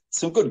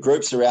some good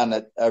groups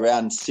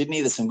around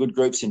Sydney. There's some good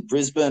groups in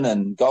Brisbane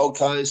and Gold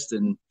Coast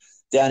and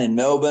down in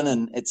Melbourne.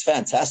 And it's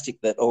fantastic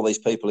that all these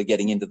people are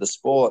getting into the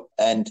sport.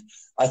 And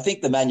I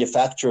think the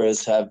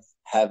manufacturers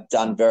have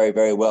done very,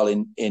 very well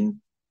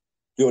in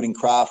building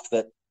craft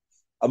that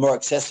are more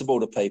accessible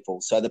to people.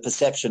 So the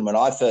perception when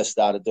I first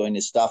started doing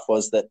this stuff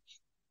was that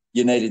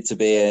you needed to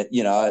be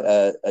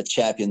a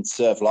champion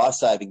surf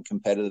lifesaving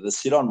competitor to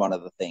sit on one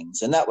of the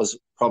things. And that was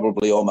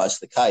probably almost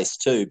the case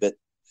too, but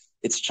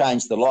it's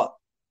changed a lot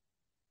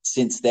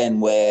since then,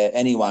 where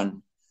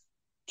anyone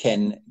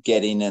can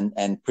get in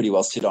and pretty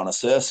well sit on a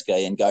surf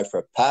ski and go for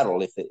a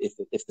paddle if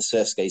the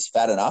surf ski is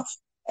fat enough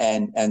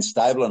and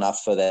stable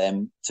enough for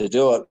them to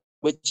do it,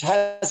 which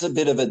has a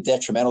bit of a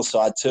detrimental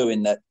side too,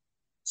 in that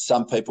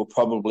some people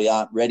probably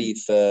aren't ready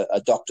for a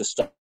doctor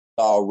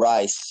style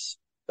race,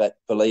 but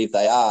believe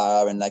they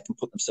are, and they can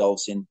put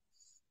themselves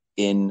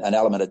in an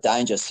element of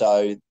danger.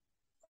 So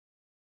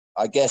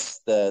I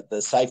guess the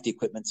safety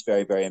equipment's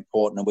very, very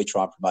important, and we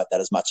try and promote that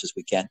as much as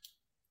we can.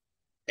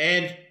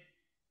 And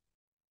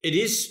it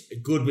is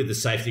good with the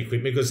safety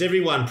equipment because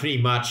everyone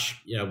pretty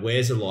much,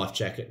 wears a life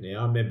jacket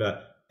now. I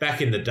remember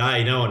back in the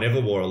day, no one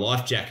ever wore a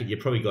life jacket. You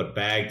probably got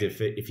bagged if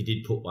you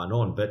did put one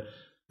on. But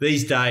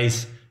these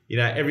days,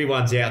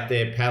 everyone's out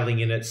there paddling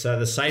in it. So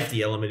the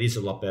safety element is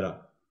a lot better.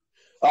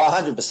 Oh,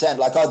 100%.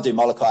 Like I'd do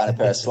Molokai in a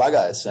pair of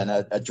sluggos and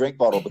a drink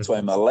bottle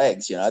between my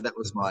legs. That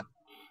was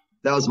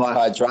my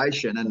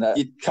hydration. And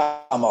you'd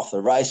come off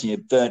the race and you're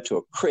burnt to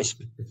a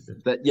crisp.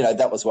 But,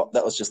 that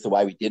was just the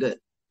way we did it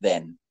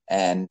then.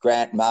 And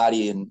Grant,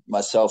 Marty and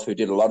myself, who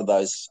did a lot of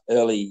those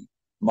early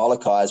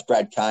Molokais,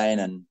 Brad Kane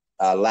and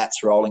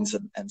Lats Rollings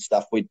and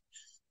stuff, we'd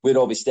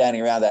all be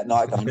standing around that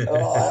night going,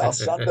 oh, how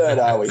sunburned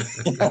are we?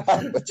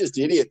 We're just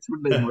idiots.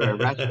 Wouldn't even wear a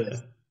rash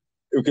vest.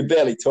 We could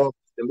barely talk.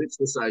 The lips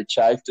were so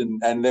chafed,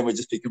 and then we'd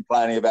just be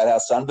complaining about how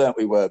sunburnt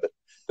we were.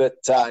 But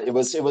it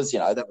was that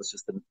was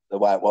just the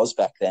way it was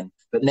back then.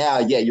 But now,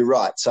 yeah, you're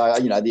right. So,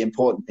 the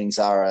important things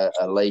are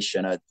a leash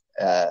and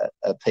a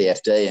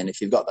PFD. And if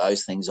you've got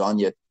those things on,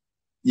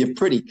 you're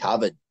pretty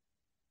covered,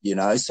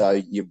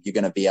 so you're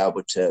going to be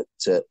able to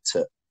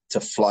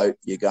float.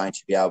 You're going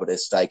to be able to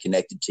stay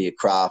connected to your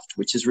craft,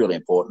 which is really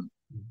important.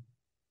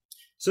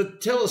 So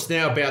tell us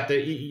now about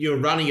you're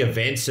running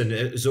events and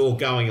it was all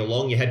going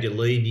along. You had your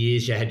lean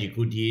years, you had your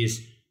good years.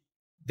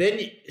 Then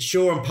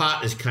Shaw and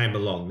Partners came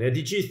along. Now,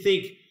 did you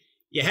think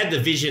you had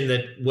the vision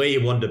that where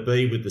you wanted to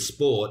be with the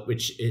sport,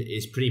 which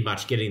is pretty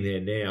much getting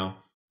there now?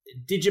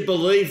 Did you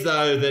believe,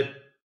 though, that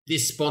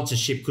this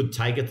sponsorship could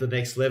take it to the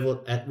next level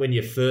when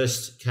you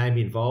first came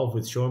involved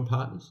with Shaw and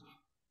Partners?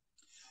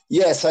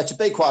 Yeah, so to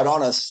be quite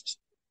honest,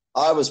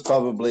 I was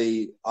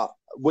probably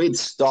we'd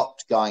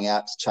stopped going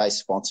out to chase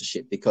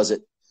sponsorship because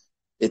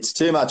it's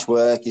too much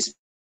work. You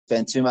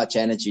spend too much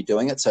energy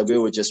doing it. So we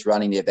were just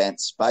running the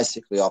events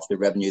basically off the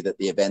revenue that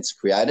the events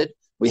created.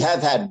 We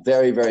have had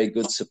very, very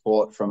good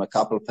support from a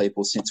couple of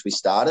people since we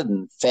started,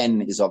 and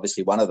Fenn is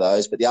obviously one of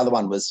those. But the other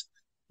one was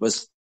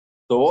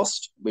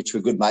Thorst, which were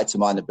good mates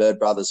of mine, the Bird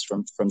Brothers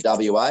from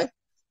WA,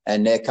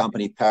 and their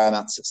company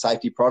Paramount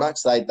Safety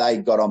Products. They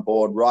got on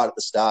board right at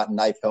the start, and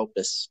they've helped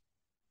us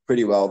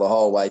pretty well the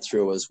whole way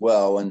through as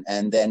well.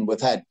 And then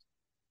we've had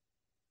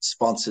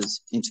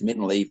sponsors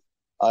intermittently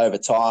over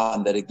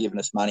time that have given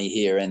us money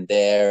here and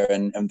there.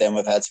 And then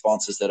we've had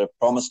sponsors that have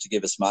promised to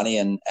give us money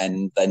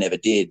and they never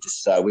did.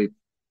 So we've,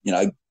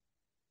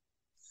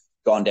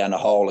 gone down a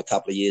hole a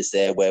couple of years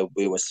there where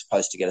we were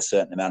supposed to get a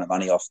certain amount of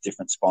money off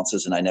different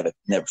sponsors and they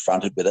never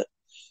fronted with it.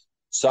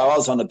 So I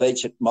was on the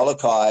beach at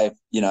Molokai,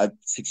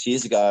 6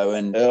 years ago,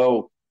 and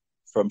Earl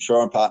from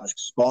Shaw and Partners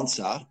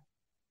sponsor,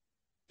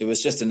 it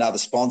was just another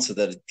sponsor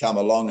that had come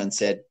along and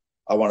said,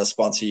 I want to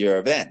sponsor your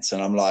events.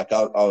 And I'm like,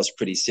 I was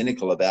pretty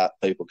cynical about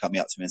people coming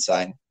up to me and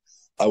saying,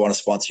 I want to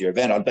sponsor your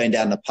event. I'd been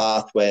down the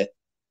path where,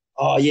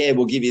 oh, yeah,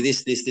 we'll give you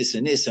this,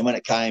 and this. And when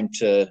it came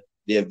to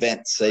the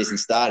event season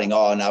starting,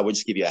 oh, no, we'll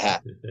just give you a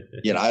hat.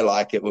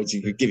 It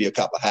would give you a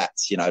couple of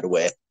hats, to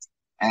wear.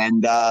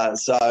 And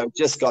so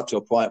just got to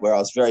a point where I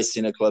was very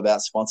cynical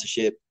about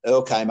sponsorship.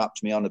 Earl came up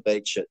to me on the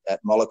beach at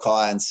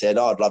Molokai and said,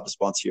 I'd love to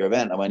sponsor your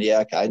event. I went, yeah,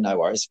 okay, no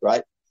worries,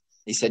 great.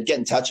 He said, get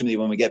in touch with me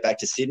when we get back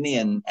to Sydney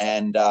and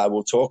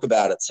we'll talk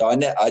about it. So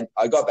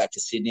I got back to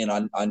Sydney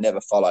and I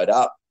never followed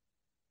up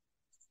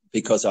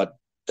because I'd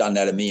done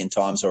that a million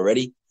times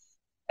already.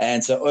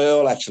 And so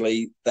Earl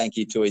actually, thank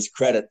you to his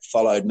credit,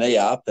 followed me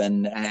up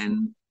and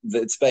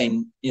it's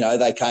been,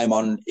 they came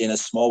on in a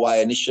small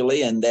way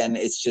initially and then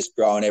it's just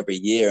grown every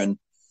year. And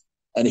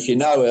if you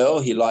know Earl,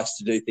 he likes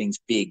to do things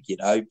big,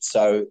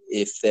 So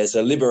if there's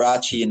a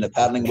Liberace in the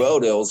paddling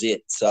world, Earl's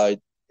it. So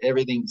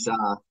everything's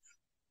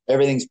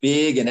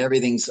big and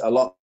everything's a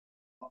lot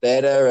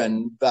better.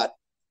 But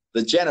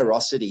the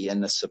generosity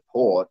and the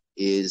support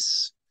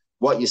is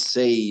what you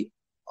see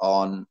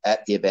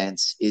at the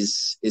events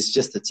is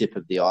just the tip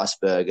of the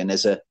iceberg. And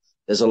there's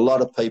a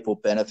lot of people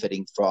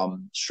benefiting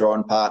from Shaw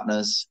and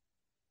Partners,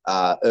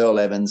 Earl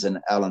Evans and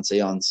Alan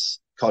Zion's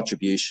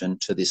contribution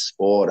to this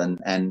sport.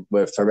 And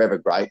we're forever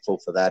grateful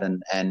for that.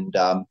 And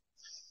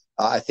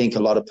I think a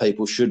lot of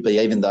people should be,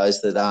 even those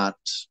that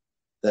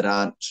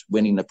aren't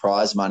winning the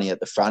prize money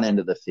at the front end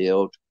of the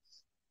field.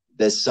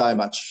 There's so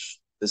much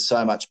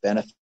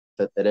benefit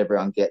that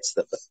everyone gets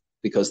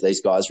because these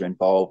guys are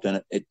involved,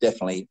 and it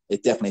definitely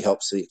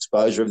helps the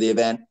exposure of the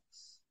event.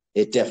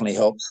 It definitely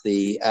helps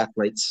the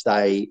athletes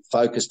stay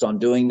focused on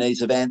doing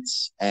these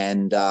events,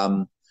 and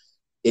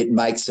it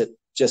makes it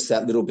just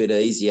that little bit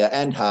easier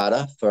and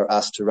harder for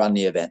us to run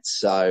the events.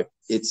 So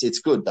it's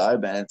good though,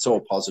 man. It's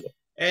all positive.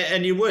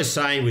 And you were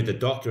saying with the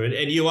doctor,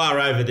 and you are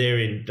over there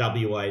in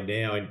WA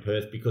now in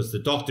Perth because the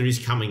doctor is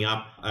coming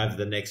up over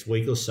the next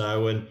week or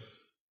so, and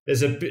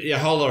there's a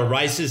whole lot of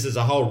races. There's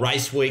a whole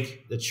race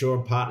week that Shaw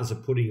and Partners are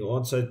putting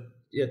on. So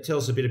tell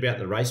us a bit about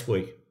the race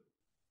week.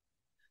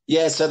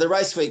 Yeah, so the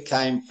race week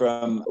came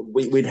from,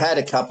 we'd had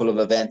a couple of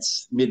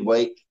events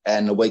midweek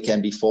and the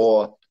weekend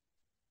before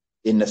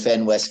in the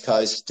Fen West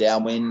Coast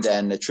downwind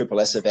and the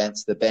Triple S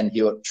events, the Ben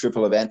Hewitt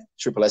Triple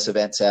S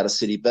events out of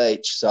City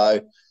Beach.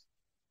 So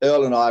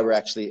Earl and I were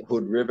actually at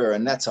Hood River,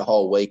 and that's a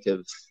whole week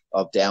of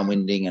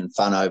downwinding and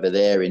fun over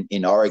there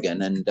in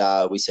Oregon. And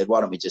we said,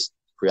 why don't we just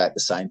create the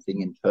same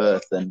thing in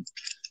Perth? And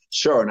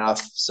sure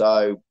enough,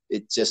 so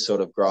it just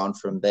sort of grown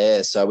from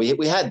there. So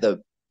we had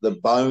the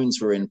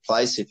bones were in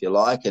place, if you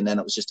like, and then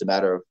it was just a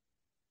matter of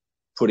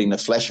putting the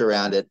flesh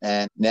around it.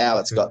 And now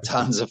it's got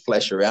tons of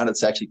flesh around it.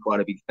 It's actually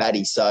quite a big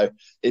fatty. So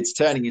it's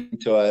turning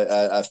into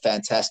a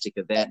fantastic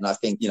event. And I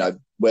think,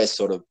 we're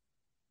sort of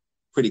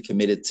pretty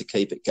committed to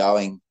keep it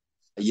going.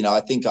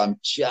 I think I'm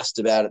just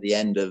about at the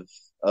end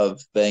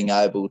of being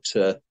able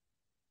to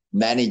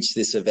manage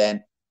this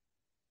event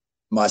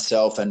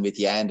myself and with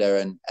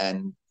Yanda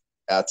and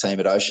our team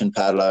at Ocean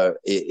Paddler.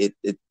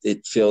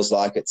 It feels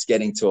like it's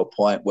getting to a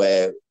point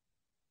where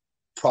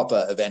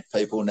proper event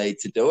people need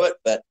to do it,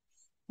 but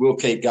we'll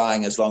keep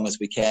going as long as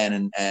we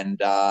can. And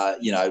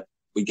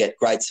we get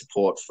great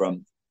support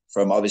from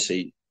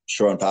obviously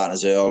Shaw and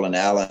Partners, Earl and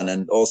Alan,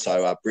 and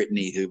also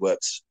Brittany, who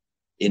works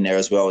in there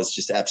as well, is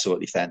just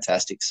absolutely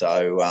fantastic.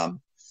 So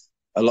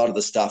a lot of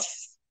the stuff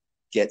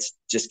gets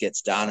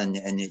done,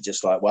 and you're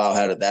just like, wow,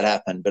 how did that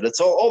happen? But it's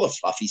all the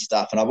fluffy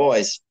stuff. And I've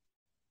always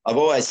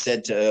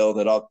said to Earl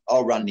that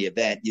I'll run the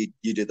event, you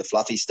do the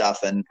fluffy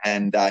stuff, and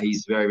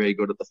he's very, very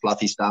good at the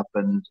fluffy stuff,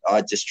 and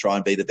I just try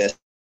and be the best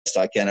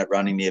I can at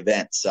running the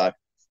event. So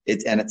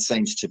it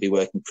seems to be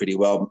working pretty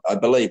well. I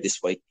believe this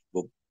week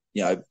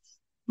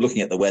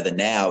looking at the weather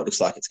now, it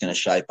looks like it's going to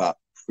shape up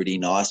pretty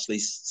nicely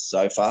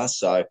so far.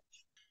 So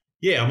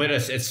yeah, I mean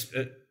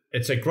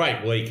it's a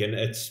great week, and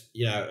it's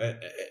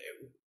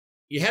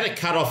you had a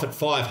cut off at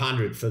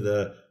 500 for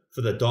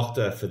the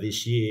doctor for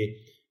this year.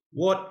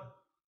 What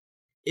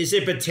is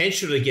there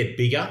potential to get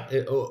bigger,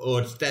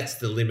 or that's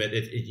the limit?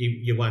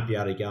 You won't be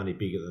able to go any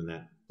bigger than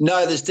that.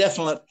 No, there's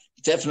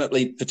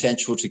definitely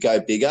potential to go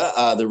bigger.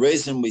 The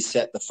reason we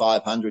set the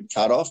 500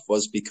 cutoff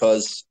was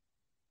because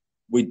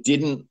we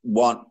didn't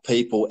want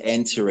people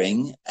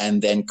entering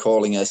and then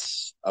calling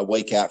us a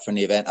week out from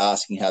the event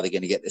asking how they're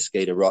going to get their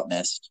ski to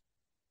Rottnest.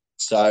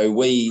 So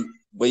we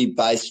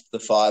based the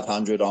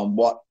 500 on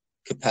what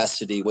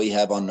capacity we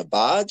have on the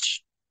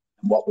barge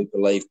and what we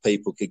believe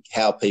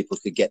how people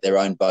could get their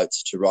own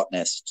boats to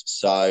Rottnest.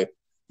 So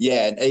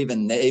yeah, and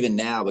even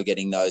now we're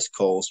getting those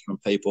calls from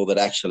people that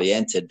actually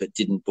entered but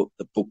didn't book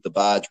the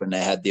barge when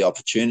they had the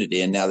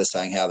opportunity, and now they're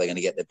saying how they're going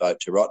to get their boat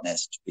to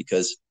Rottnest,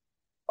 because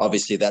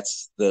obviously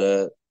that's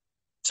the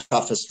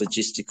toughest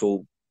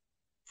logistical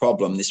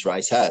problem this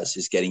race has,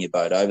 is getting your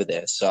boat over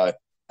there. So,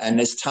 and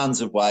there's tons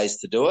of ways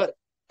to do it,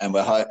 and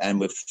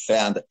we've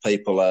found that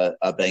people are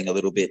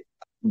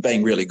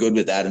being really good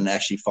with that, and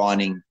actually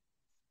finding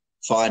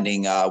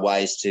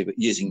ways to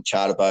using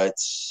charter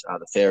boats,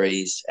 the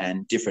ferries,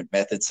 and different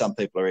methods. Some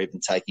people are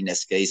even taking their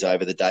skis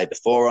over the day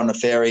before on a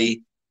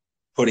ferry,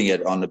 putting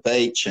it on the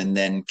beach, and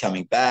then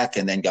coming back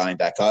and then going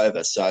back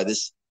over. So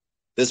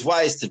there's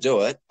ways to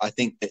do it. I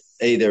think that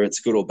either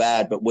it's good or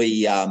bad, but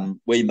we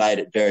made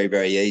it very,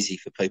 very easy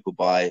for people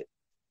by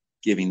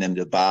giving them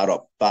the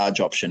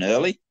barge option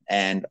early.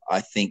 And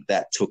I think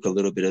that took a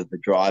little bit of the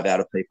drive out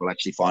of people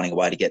actually finding a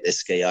way to get their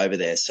ski over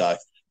there. So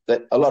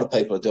that a lot of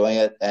people are doing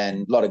it,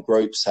 and a lot of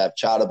groups have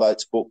charter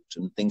boats booked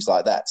and things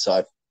like that.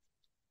 So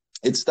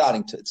it's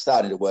starting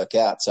to work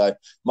out. So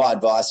my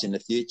advice in the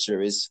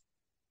future is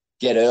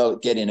get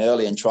in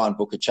early and try and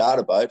book a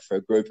charter boat for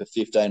a group of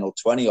 15 or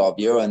 20 of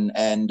you,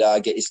 and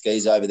get your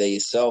skis over there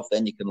yourself.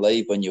 Then you can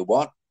leave when you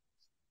want.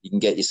 You can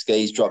get your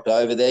skis dropped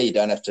over there. You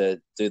don't have to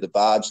do the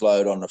barge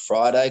load on the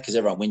Friday, because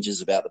everyone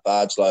whinges about the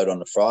barge load on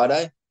the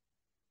Friday.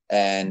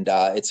 And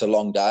it's a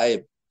long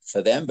day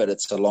for them, but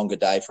it's a longer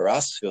day for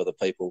us, who are the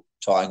people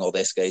tying all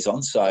their skis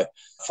on. So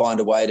find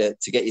a way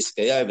to get your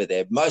ski over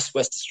there. Most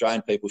West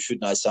Australian people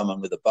should know someone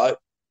with a boat.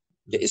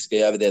 Get your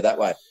ski over there that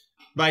way.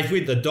 Mate,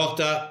 with the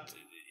doctor,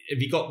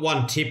 have you got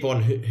one tip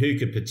on who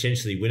could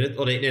potentially win it?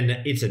 Or the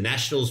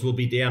internationals will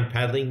be down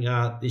paddling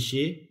this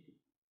year.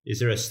 Is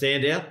there a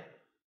standout?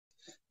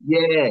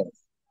 Yeah.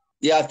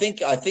 I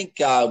think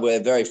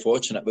we're very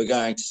fortunate. We're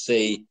going to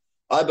see.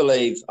 I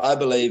believe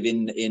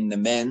in the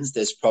men's,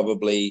 there's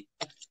probably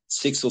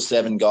 6 or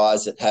 7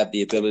 guys that have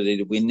the ability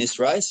to win this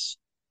race,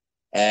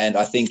 and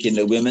I think in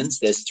the women's,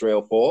 there's 3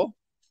 or 4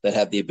 that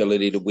have the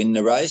ability to win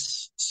the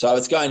race. So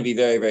it's going to be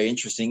very, very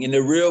interesting. In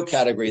the real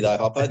category, though,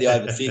 Hopper, the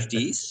over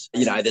 50s,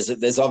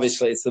 there's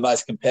obviously, it's the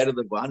most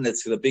competitive one.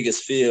 It's the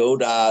biggest field.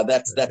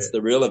 That's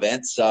the real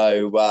event.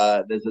 So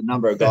there's a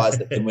number of guys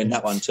that can win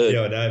that one too.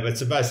 Yeah, I know, but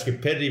it's the most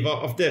competitive.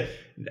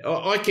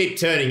 I keep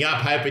turning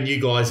up, hoping you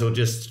guys will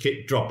just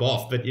drop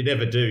off, but you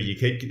never do. You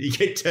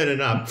keep turning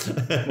up.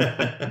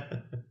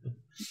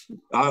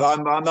 I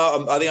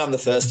think I'm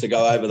the first to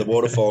go over the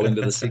waterfall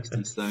into the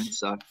 60s soon.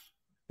 So.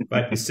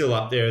 But you're still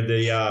up there in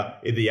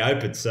the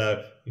open,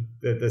 so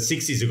the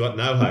 60s have got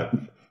no hope.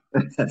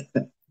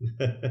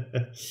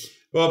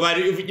 Well,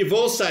 mate, you've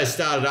also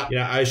started up,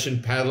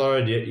 Ocean Paddler,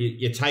 and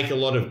you take a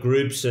lot of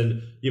groups,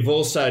 and you've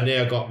also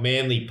now got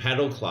Manly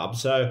Paddle Club.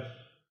 So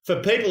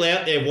for people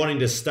out there wanting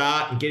to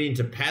start and get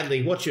into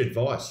paddling, what's your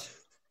advice?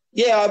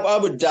 Yeah, I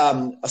would.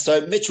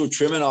 So Mitchell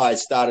Trim and I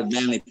started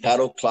Manly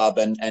Paddle Club,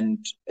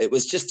 and it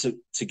was just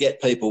to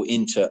get people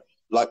into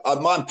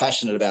I'm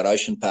passionate about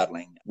ocean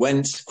paddling.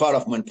 Quite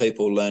often when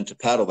people learn to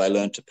paddle, they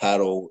learn to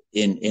paddle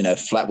in a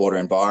flat water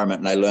environment,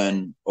 and they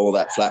learn all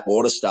that flat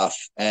water stuff.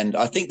 And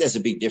I think there's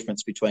a big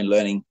difference between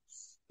learning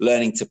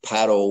to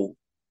paddle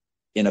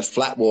in a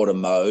flat water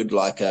mode,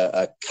 like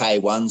a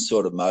K1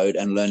 sort of mode,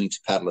 and learning to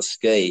paddle a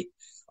ski.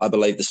 I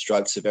believe the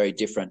strokes are very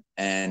different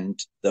and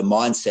the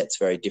mindset's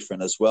very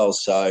different as well.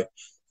 So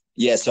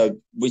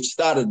we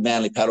started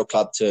Manly Paddle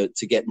Club to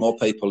get more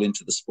people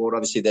into the sport.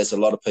 Obviously, there's a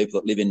lot of people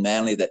that live in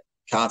Manly that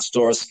can't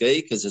store a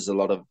ski because there's a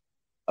lot of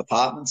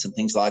apartments and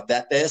things like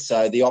that there.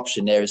 So the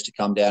option there is to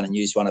come down and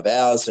use one of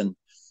ours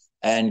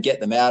and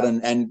get them out.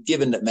 And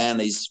given that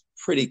Manly's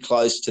pretty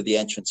close to the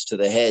entrance to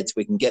the heads,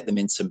 we can get them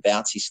in some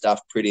bouncy stuff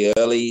pretty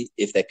early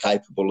if they're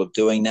capable of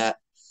doing that.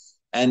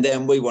 And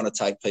then we want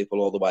to take people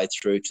all the way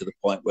through to the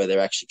point where they're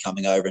actually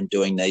coming over and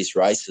doing these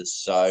races.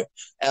 So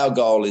our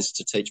goal is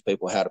to teach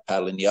people how to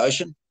paddle in the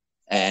ocean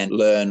and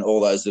learn all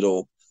those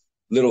little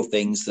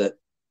things that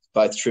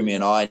both Trimmy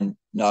and I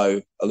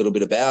know a little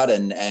bit about,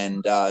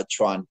 and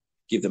try and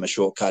give them a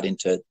shortcut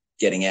into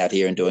getting out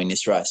here and doing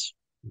this race.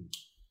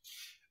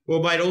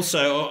 Well, mate,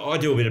 also I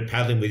do a bit of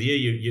paddling with you,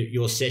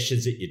 your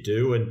sessions that you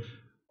do. And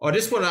I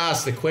just want to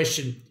ask the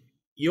question,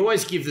 you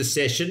always give the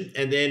session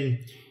and then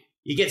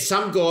you get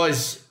some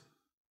guys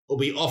will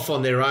be off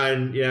on their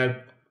own,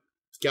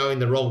 going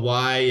the wrong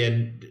way.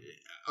 And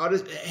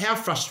how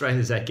frustrating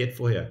does that get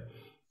for you?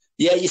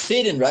 Yeah, you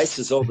see it in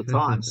races all the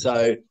time.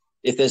 So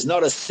if there's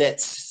not a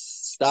set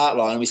start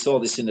line, we saw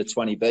this in the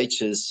 20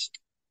 Beaches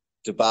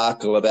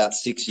debacle about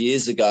 6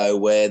 years ago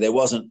where there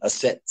wasn't a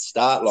set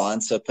start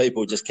line, so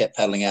people just kept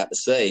paddling out to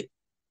sea.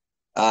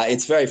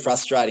 It's very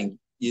frustrating.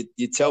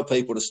 You tell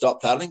people to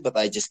stop paddling, but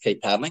they just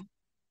keep paddling.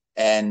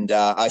 And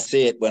I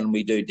see it when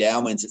we do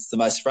downwinds. It's the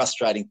most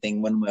frustrating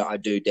thing when I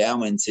do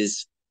downwinds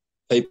is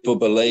people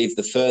believe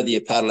the further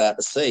you paddle out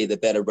to sea, the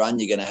better run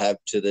you're going to have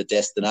to the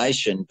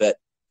destination. But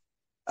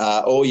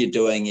all you're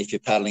doing if you're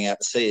paddling out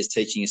to sea is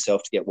teaching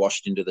yourself to get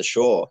washed into the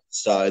shore,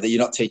 so that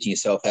you're not teaching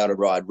yourself how to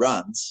ride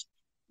runs.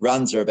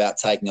 Runs are about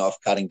taking off,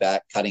 cutting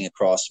back, cutting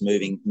across,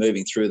 moving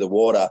through the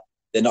water.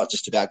 They're not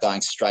just about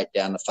going straight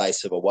down the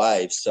face of a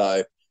wave.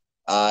 So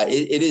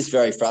it is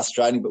very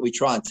frustrating, but we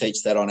try and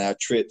teach that on our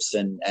trips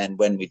and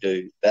when we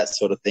do that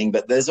sort of thing.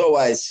 But there's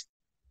always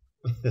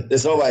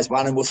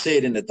one, and we'll see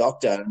it in the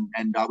doctor.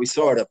 And we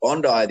saw it at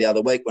Bondi the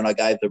other week when I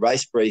gave the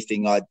race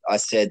briefing. I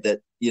said that,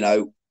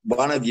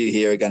 one of you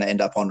here are going to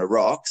end up on the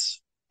rocks,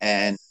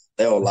 and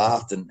they all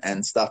laughed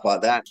and stuff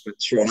like that.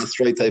 But sure enough,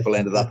 3 people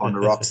ended up on the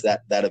rocks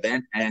that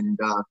event, and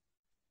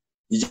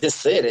you just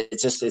see it.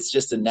 It's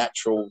just a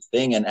natural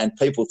thing, and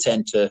people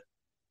tend to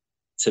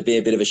be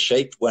a bit of a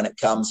sheep when it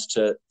comes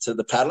to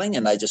the paddling,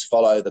 and they just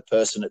follow the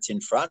person that's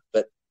in front.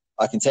 But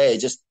I can tell you,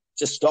 just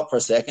stop for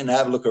a second,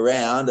 have a look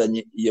around,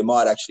 and you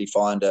might actually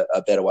find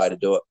a better way to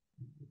do it.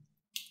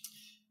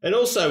 And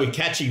also with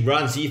catching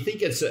runs, do you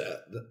think it's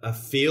a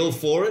feel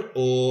for it,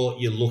 or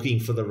you're looking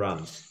for the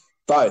runs?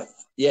 Both.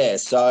 Yeah,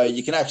 so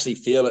you can actually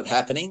feel it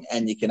happening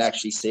and you can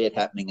actually see it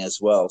happening as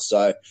well.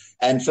 So,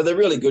 and for the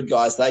really good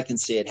guys, they can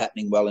see it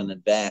happening well in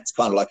advance,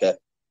 kind of like a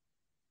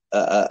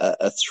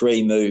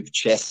 3-move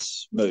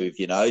chess move,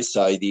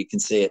 so you can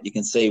see it. You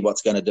can see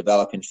what's going to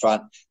develop in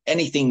front.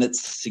 Anything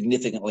that's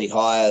significantly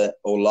higher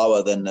or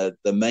lower than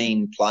the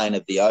mean plane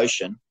of the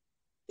ocean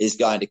is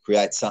going to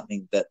create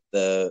something that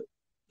the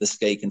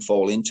ski can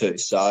fall into.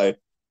 So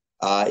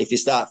if you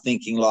start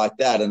thinking like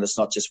that, and it's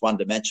not just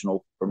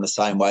one-dimensional from the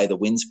same way the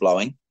wind's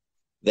blowing,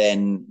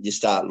 then you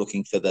start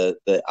looking for the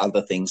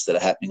other things that are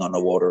happening on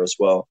the water as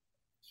well.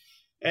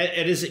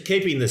 And is it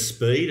keeping the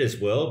speed as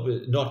well,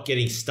 but not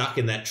getting stuck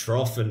in that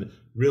trough and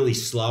really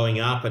slowing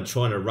up and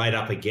trying to rate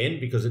up again,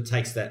 because it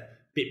takes that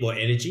bit more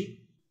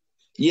energy?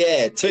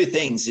 Yeah, 2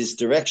 things is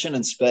direction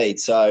and speed.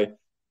 So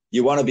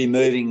you want to be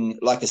moving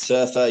like a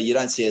surfer. You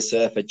don't see a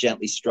surfer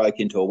gently stroke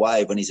into a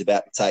wave when he's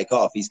about to take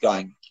off. He's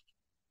going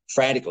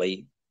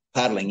frantically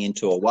paddling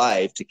into a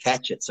wave to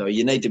catch it. So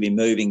you need to be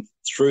moving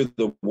through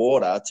the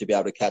water to be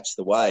able to catch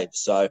the wave.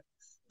 So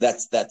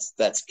that's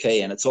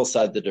key. And it's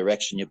also the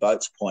direction your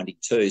boat's pointing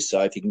to. So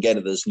if you can get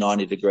it as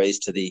 90 degrees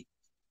to the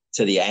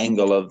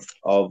angle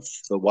of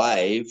the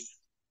wave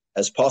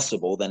as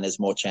possible, then there's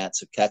more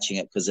chance of catching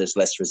it because there's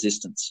less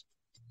resistance.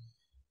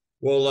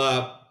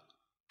 Well,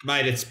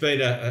 mate, it's been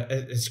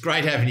it's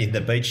great having you in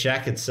the Beach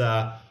Shack. It's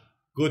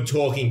good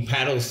talking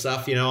paddle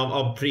stuff.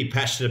 I'm pretty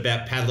passionate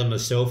about paddling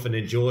myself and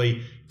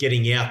enjoy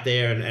getting out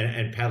there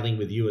and paddling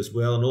with you as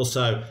well, and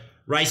also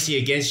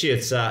racing against you.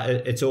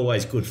 It's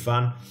always good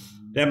fun.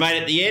 Now,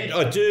 mate, at the end,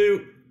 I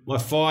do my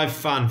 5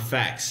 fun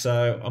facts.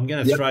 So I'm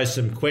going to throw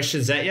some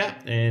questions at you,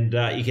 and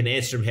you can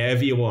answer them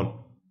however you want.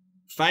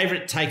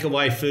 Favourite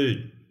takeaway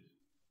food?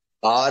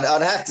 I'd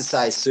have to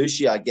say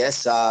sushi, I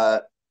guess.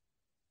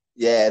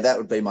 Yeah, that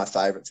would be my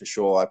favourite for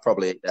sure. I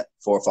probably eat that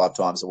 4 or 5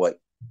 times a week.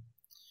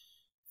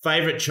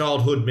 Favourite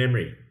childhood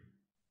memory?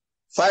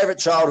 Favourite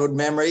childhood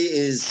memory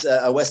is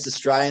a West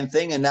Australian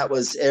thing, and that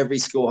was every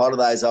school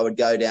holidays I would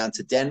go down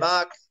to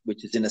Denmark,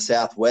 which is in the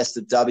southwest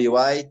of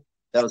WA.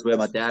 That was where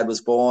my dad was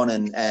born,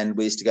 and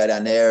we used to go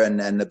down there,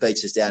 and the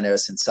beaches down there are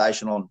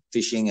sensational, and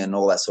fishing and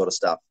all that sort of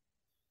stuff.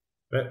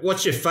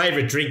 What's your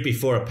favourite drink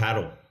before a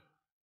paddle?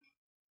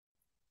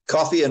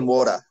 Coffee and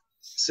water.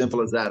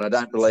 Simple as that. I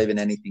don't believe in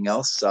anything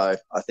else, so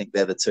I think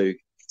they're the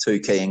two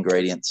key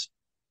ingredients.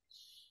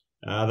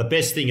 The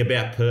best thing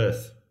about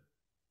Perth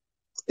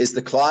is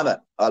the climate.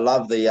 I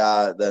love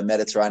the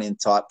Mediterranean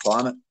type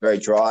climate. Very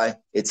dry.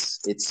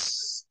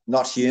 It's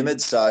not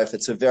humid, so if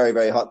it's a very,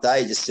 very hot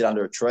day, you just sit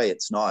under a tree.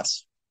 It's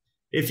nice.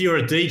 If you're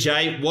a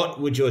DJ, what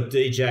would your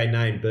DJ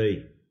name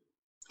be?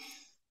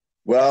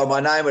 Well, my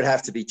name would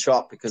have to be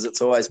Chop, because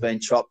it's always been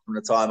Chop from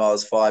the time I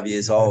was 5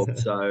 years old.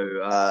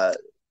 So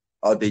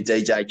I'd be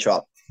DJ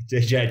Chop.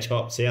 DJ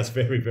Chop sounds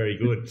very, very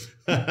good.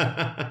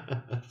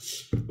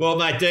 Well,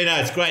 mate, Dino,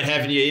 it's great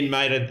having you in,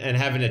 mate, and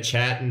having a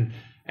chat.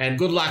 And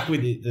good luck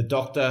with the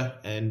doctor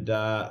and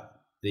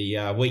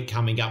the week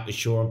coming up with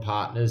Shaw and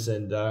Partners.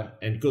 And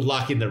good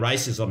luck in the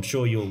races. I'm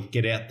sure you'll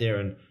get out there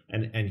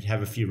and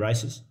have a few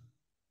races.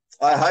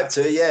 I hope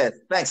to, yeah.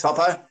 Thanks,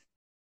 Hoppo.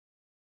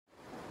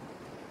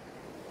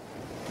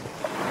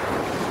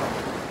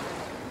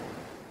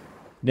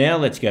 Now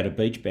let's go to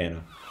Beach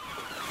Banner.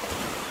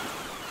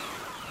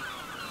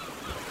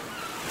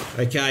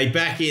 Okay,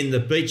 back in the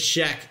Beach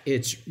Shack,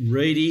 it's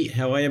Reedy.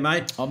 How are you,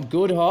 mate? I'm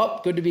good,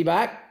 Hop. Good to be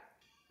back.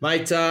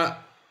 Mate,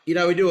 we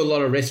do a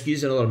lot of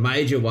rescues and a lot of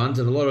major ones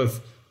and a lot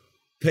of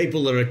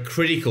people that are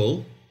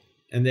critical.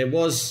 And there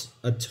was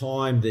a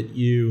time that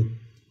you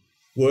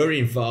were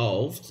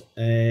involved,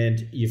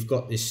 and you've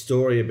got this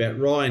story about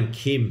Ryan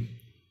Kim,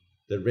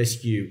 the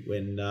rescue,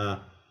 when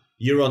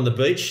you were on the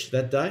beach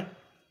that day.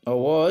 I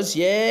was,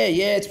 yeah.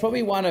 It's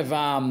probably one of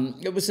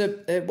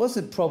it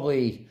wasn't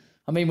probably.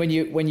 I mean, when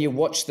you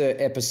watch the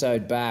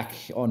episode back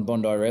on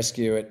Bondi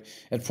Rescue,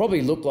 it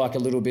probably looked like a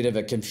little bit of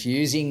a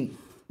confusing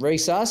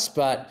resus,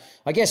 but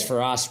I guess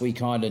for us, we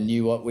kind of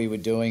knew what we were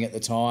doing at the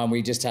time.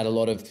 We just had a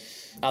lot of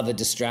other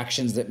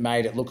distractions that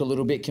made it look a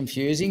little bit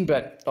confusing,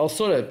 but I'll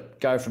sort of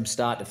go from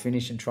start to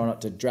finish and try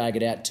not to drag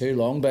it out too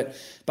long. But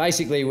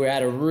basically, we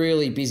had a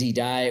really busy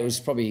day. It was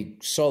probably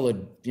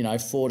solid,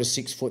 4 to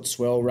 6 foot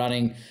swell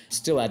running,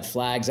 still had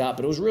flags up,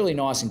 but it was really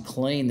nice and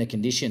clean, the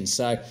conditions.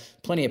 So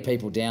plenty of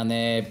people down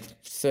there,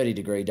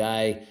 30-degree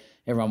day.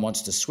 Everyone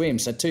wants to swim.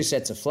 So 2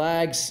 sets of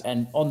flags.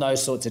 And on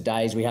those sorts of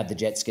days, we had the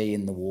jet ski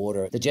in the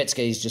water. The jet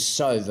ski is just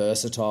so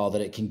versatile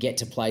that it can get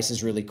to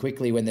places really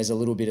quickly when there's a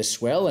little bit of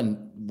swell,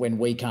 and when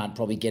we can't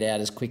probably get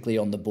out as quickly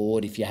on the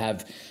board if you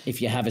have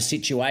a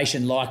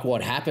situation like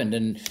what happened.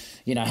 And,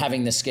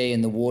 having the ski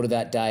in the water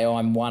that day,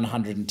 I'm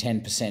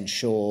 110%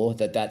 sure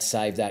that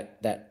saved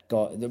that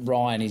guy.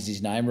 Ryan is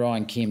his name,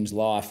 Ryan Kim's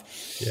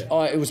life.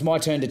 Yeah. It was my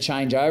turn to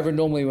change over.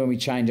 Normally when we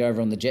change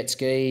over on the jet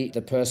ski,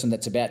 the person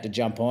that's about to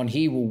jump on,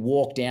 he will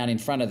walk down in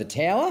front of the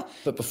tower,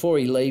 but before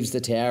he leaves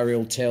the tower,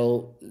 he'll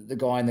tell the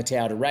guy in the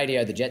tower to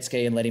radio the jet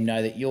ski and let him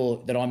know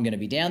that I'm going to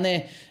be down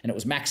there. And it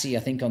was Maxie, I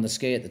think, on the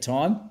ski at the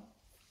time,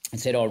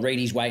 and said,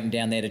 Reedy's waiting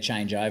down there to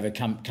change over.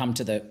 Come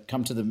to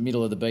the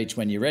middle of the beach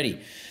when you're ready.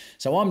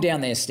 So I'm down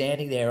there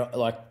standing there,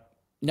 like,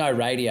 no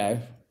radio,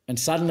 and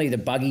suddenly the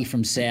buggy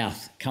from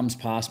south comes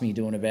past me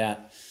doing about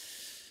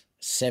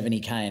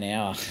 70k an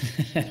hour.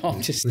 And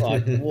I'm just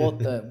like,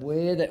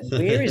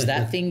 where is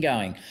that thing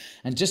going?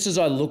 And just as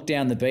I looked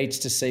down the beach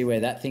to see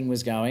where that thing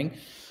was going,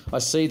 I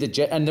see the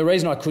jet. And the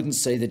reason I couldn't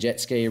see the jet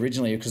ski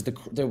originally because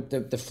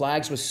the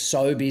flags were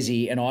so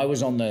busy, and I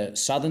was on the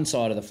southern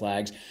side of the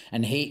flags,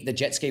 and the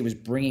jet ski was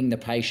bringing the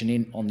patient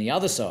in on the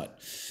other side.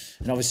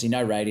 And obviously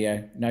no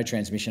radio, no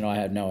transmission. I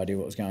had no idea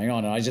what was going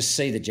on. And I just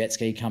see the jet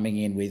ski coming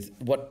in with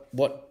what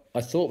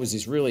I thought was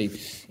this really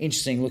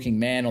interesting looking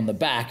man on the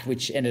back,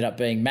 which ended up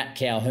being Matt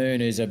Calhoun,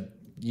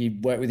 you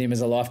worked with him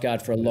as a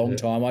lifeguard for a long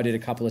time. I did a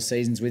couple of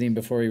seasons with him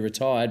before he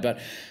retired,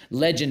 but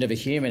legend of a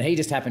human. He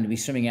just happened to be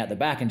swimming out the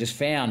back and just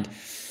found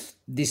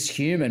this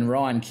human,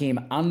 Ryan Kim,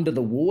 under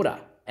the water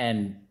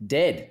and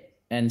dead.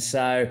 And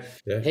so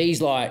he's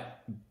like,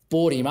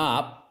 brought him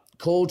up,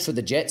 called for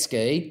the jet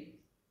ski.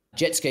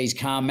 Jet ski's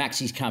come,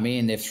 Maxie's come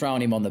in, they've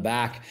thrown him on the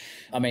back.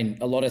 I mean,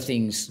 a lot of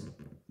things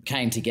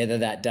came together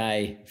that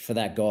day for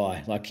that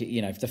guy. Like,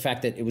 the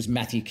fact that it was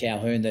Matthew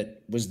Calhoun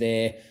that was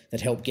there that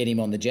helped get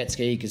him on the jet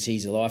ski because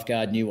he's a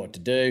lifeguard, knew what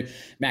to do.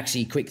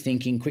 Maxie, quick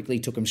thinking, quickly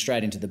took him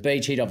straight into the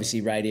beach. He'd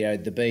obviously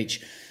radioed the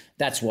beach.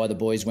 That's why the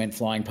boys went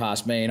flying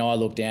past me, and I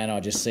look down and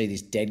I just see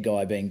this dead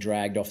guy being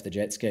dragged off the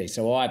jet ski.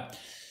 So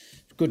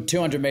good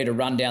 200-metre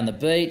run down the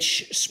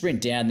beach,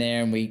 sprint down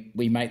there, and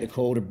we make the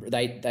call to.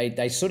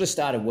 They sort of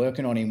started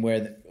working on him where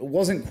it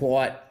wasn't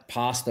quite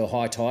past the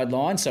high tide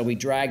line, so we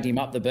dragged him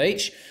up the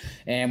beach,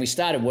 and we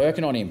started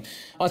working on him.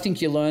 I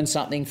think you learn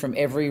something from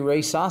every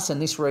resus,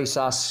 and this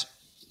resus,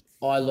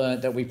 I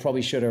learned that we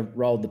probably should have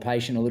rolled the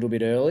patient a little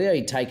bit earlier.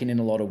 He'd taken in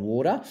a lot of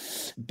water,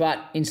 but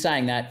in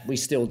saying that, we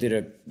still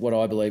did what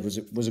I believe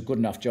was a good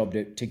enough job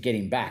to get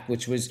him back,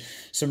 which was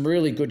some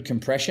really good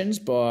compressions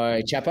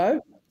by Chapo.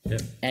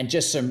 Yep. And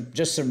just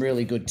some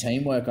really good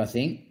teamwork, I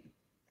think.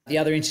 The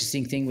other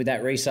interesting thing with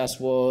that resus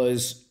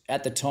was,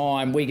 at the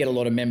time, we get a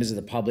lot of members of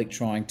the public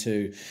trying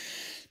to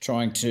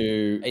trying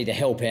to either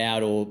help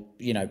out or,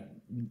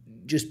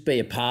 just be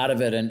a part of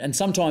it. And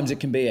sometimes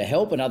it can be a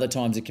help and other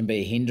times it can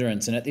be a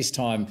hindrance. And at this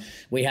time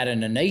we had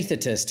an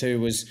anaesthetist who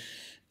was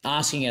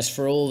asking us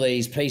for all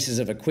these pieces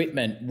of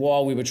equipment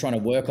while we were trying to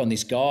work on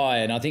this guy.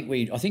 And I think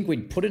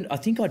I'd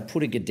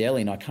put a Goodell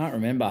in, I can't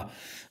remember,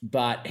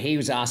 but he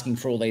was asking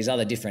for all these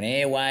other different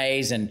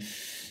airways. And,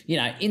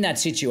 in that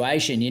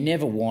situation, you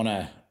never want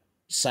to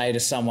say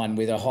to someone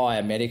with a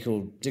higher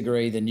medical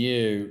degree than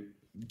you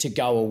to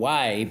go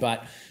away,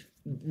 but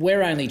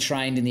we're only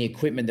trained in the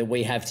equipment that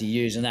we have to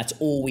use, and that's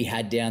all we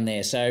had down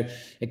there. So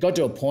it got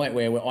to a point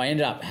where I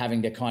ended up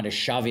having to kind of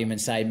shove him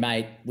and say,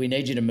 mate, we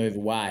need you to move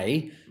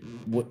away.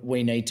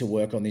 We need to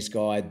work on this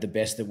guy the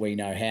best that we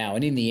know how.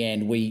 And in the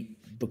end,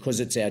 because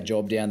it's our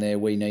job down there,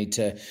 we need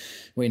to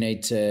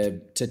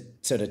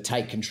sort of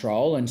take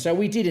control. And so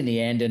we did in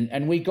the end,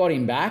 and we got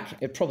him back.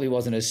 It probably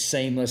wasn't as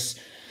seamless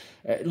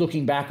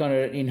looking back on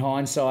it in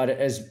hindsight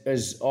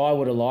as I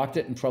would have liked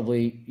it, and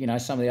probably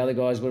some of the other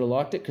guys would have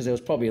liked it, because there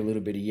was probably a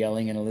little bit of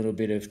yelling and a little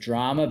bit of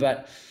drama.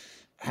 But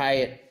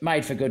hey, it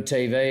made for good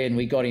TV, and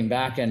we got him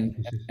back,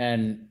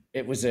 and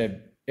it was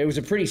a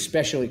pretty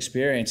special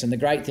experience. And the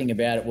great thing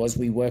about it was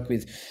we work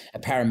with a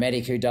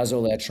paramedic who does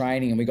all our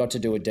training, and we got to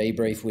do a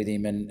debrief with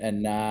him,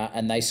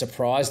 and they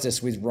surprised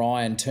us with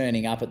Ryan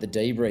turning up at the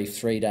debrief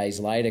 3 days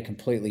later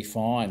completely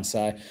fine.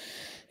 So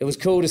it was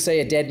cool to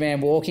see a dead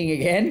man walking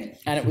again,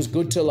 and it was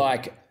good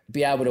to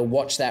be able to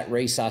watch that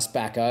resus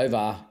back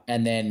over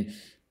and then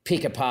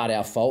pick apart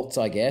our faults,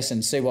 I guess,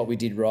 and see what we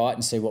did right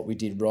and see what we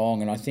did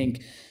wrong. And I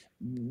think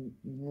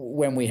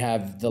when we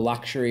have the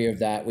luxury of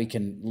that, we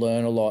can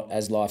learn a lot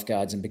as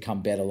lifeguards and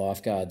become better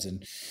lifeguards,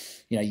 and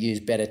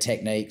use better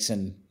techniques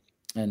and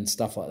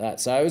stuff like that.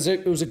 So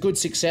it was a good,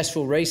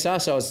 successful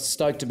resus. I was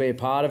stoked to be a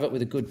part of it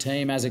with a good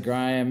team. Azza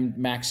Graham,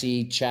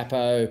 Maxi,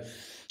 Chapo.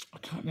 I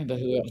can't remember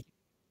who else.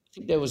 I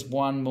think there was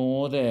one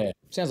more there.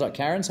 Sounds like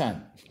Karen's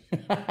home.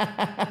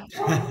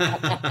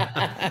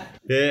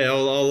 Yeah,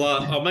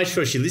 I'll make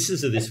sure she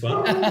listens to this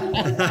one.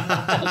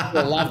 I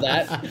love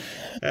that.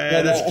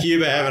 That's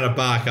Cuba having a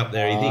bark up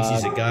there. He thinks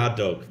he's a guard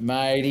dog.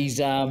 Mate, he's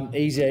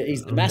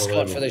the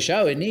mascot for the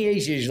show, isn't he?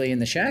 He's usually in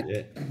the shack.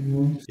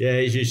 Yeah,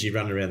 he's usually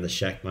running around the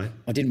shack, mate.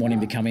 I didn't want him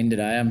to come in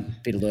today. I'm a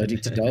bit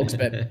allergic to dogs,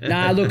 but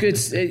look,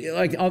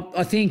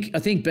 I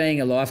think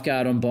being a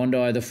lifeguard on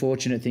Bondi, the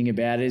fortunate thing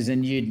about it is,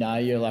 and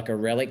you're like a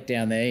relic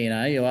down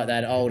there. You're like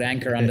that old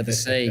anchor under the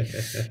sea.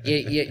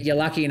 You're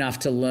lucky enough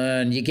to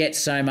learn. You get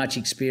so much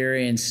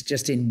experience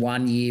just in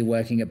 1 year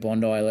working at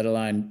Bondi, let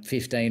alone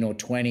 15 or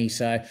 20.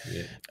 So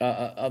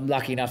I'm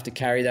lucky enough to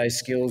carry those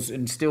skills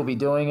and still be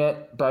doing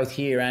it both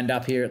here and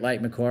up here at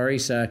Lake Macquarie.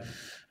 So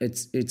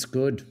it's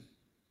good.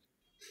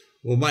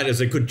 Well, mate, it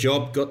was a good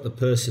job. Got the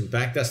person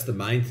back. That's the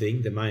main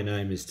thing. The main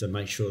aim is to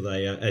make sure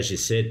they, as you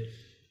said,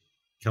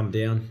 come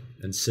down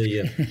and see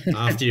you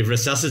after you've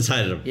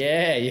resuscitated them.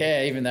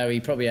 Yeah. Even though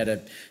he probably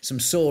had some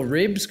sore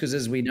ribs, because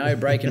as we know,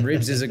 breaking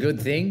ribs is a good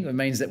thing. It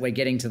means that we're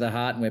getting to the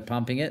heart and we're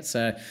pumping it.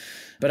 So,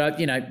 but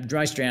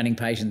most drowning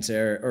patients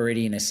are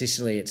already in a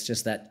Sicily. It's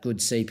just that good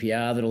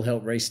CPR that'll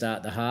help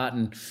restart the heart.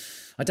 And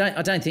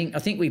I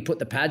think we put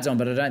the pads on,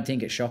 but I don't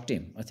think it shocked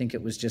him. I think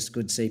it was just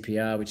good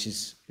CPR, which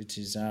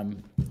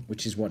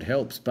is what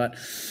helps. But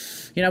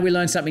we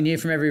learn something new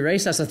from every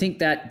resus. I think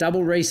that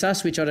double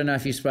resus, which I don't know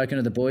if you've spoken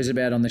to the boys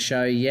about on the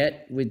show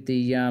yet, with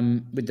the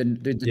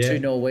two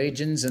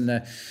Norwegians, and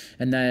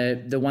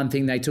the one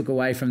thing they took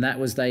away from that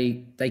was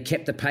they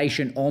kept the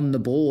patient on the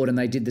board and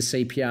they did the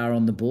CPR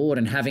on the board,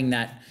 and having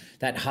that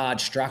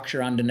hard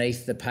structure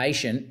underneath the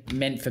patient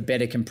meant for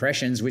better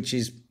compressions, which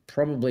is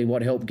probably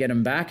what helped get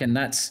them back. And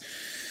that's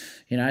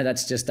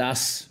just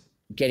us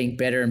getting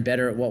better and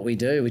better at what we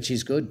do, which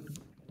is good.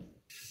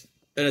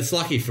 And it's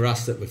lucky for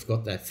us that we've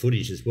got that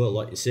footage as well.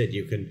 Like you said,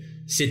 you can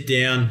sit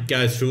down,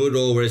 go through it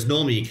all, whereas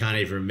normally you can't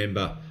even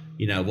remember,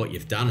 what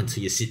you've done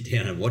until you sit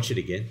down and watch it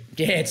again.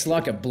 Yeah, it's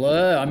like a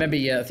blur. I remember,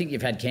 I think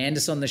you've had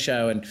Candace on the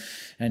show, and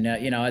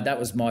that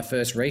was my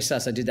first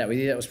resus. I did that with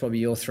you. That was probably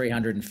your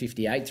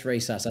 358th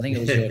resus. I think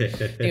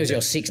it was your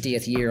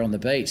 60th year on the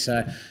beach.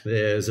 So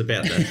yeah, it was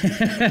about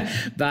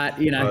that. But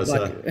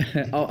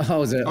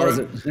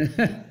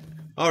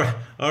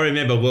I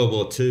remember World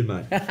War II,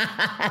 mate.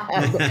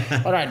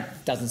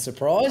 Doesn't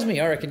surprise me.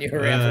 I reckon you were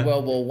around for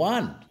World War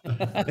One.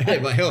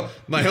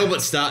 My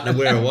helmet's starting to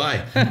wear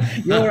away.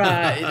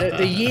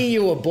 The year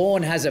you were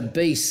born has a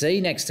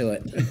BC next to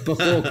it,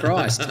 before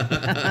Christ.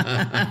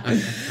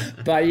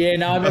 But I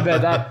remember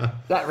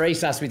that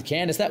resus with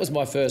Candace. That was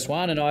my first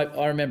one, and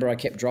I remember I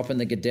kept dropping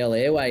the Goodell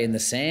airway in the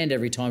sand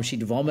every time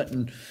she'd vomit,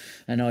 and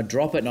I'd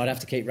drop it and I'd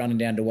have to keep running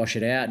down to wash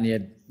it out.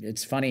 And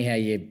it's funny how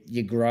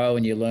you grow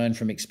and you learn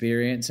from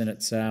experience, and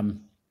it's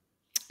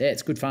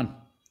good fun.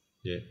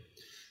 Yeah.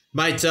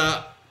 Mate,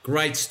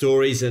 great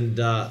stories, and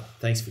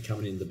thanks for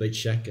coming in the Beach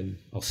Shack, and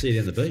I'll see you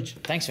down the beach.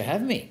 Thanks for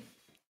having me.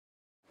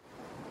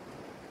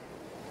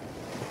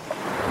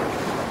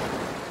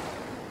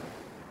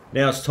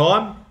 Now it's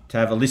time to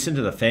have a listen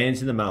to the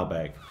fans in the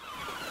mailbag.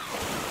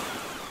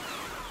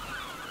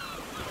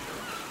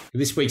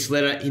 This week's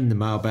letter in the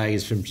mailbag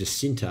is from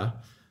Jacinta,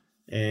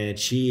 and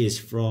she is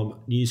from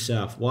New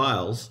South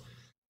Wales.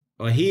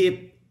 I hear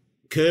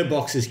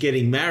Kerbox is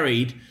getting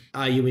married.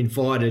 Are you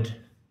invited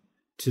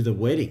to the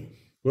wedding?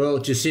 Well,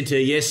 Jacinta,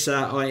 yes,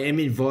 I am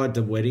invited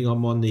to the wedding.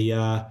 I'm on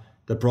the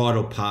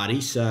bridal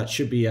party, so it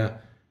should be a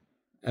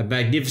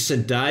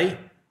magnificent day.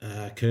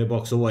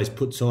 Kerbox always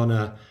puts on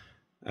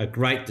a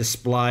great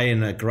display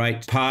and a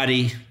great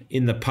party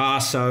in the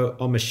past, so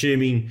I'm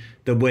assuming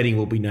the wedding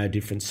will be no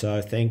different.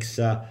 So thanks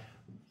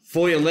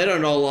for your letter,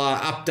 and I'll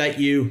update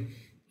you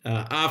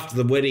after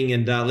the wedding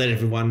and let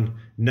everyone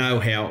know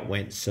how it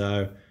went.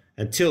 So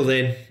until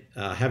then,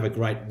 have a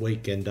great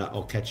week, and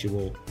I'll catch you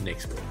all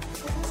next week.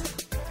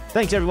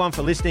 Thanks everyone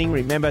for listening.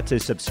 Remember to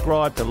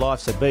subscribe to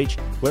Life's a Beach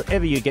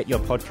wherever you get your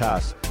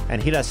podcasts,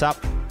 and hit us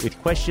up with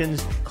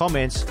questions,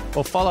 comments,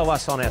 or follow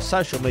us on our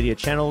social media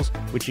channels,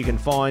 which you can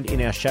find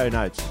in our show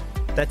notes.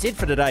 That's it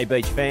for today,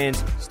 beach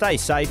fans. Stay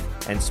safe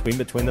and swim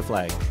between the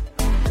flags.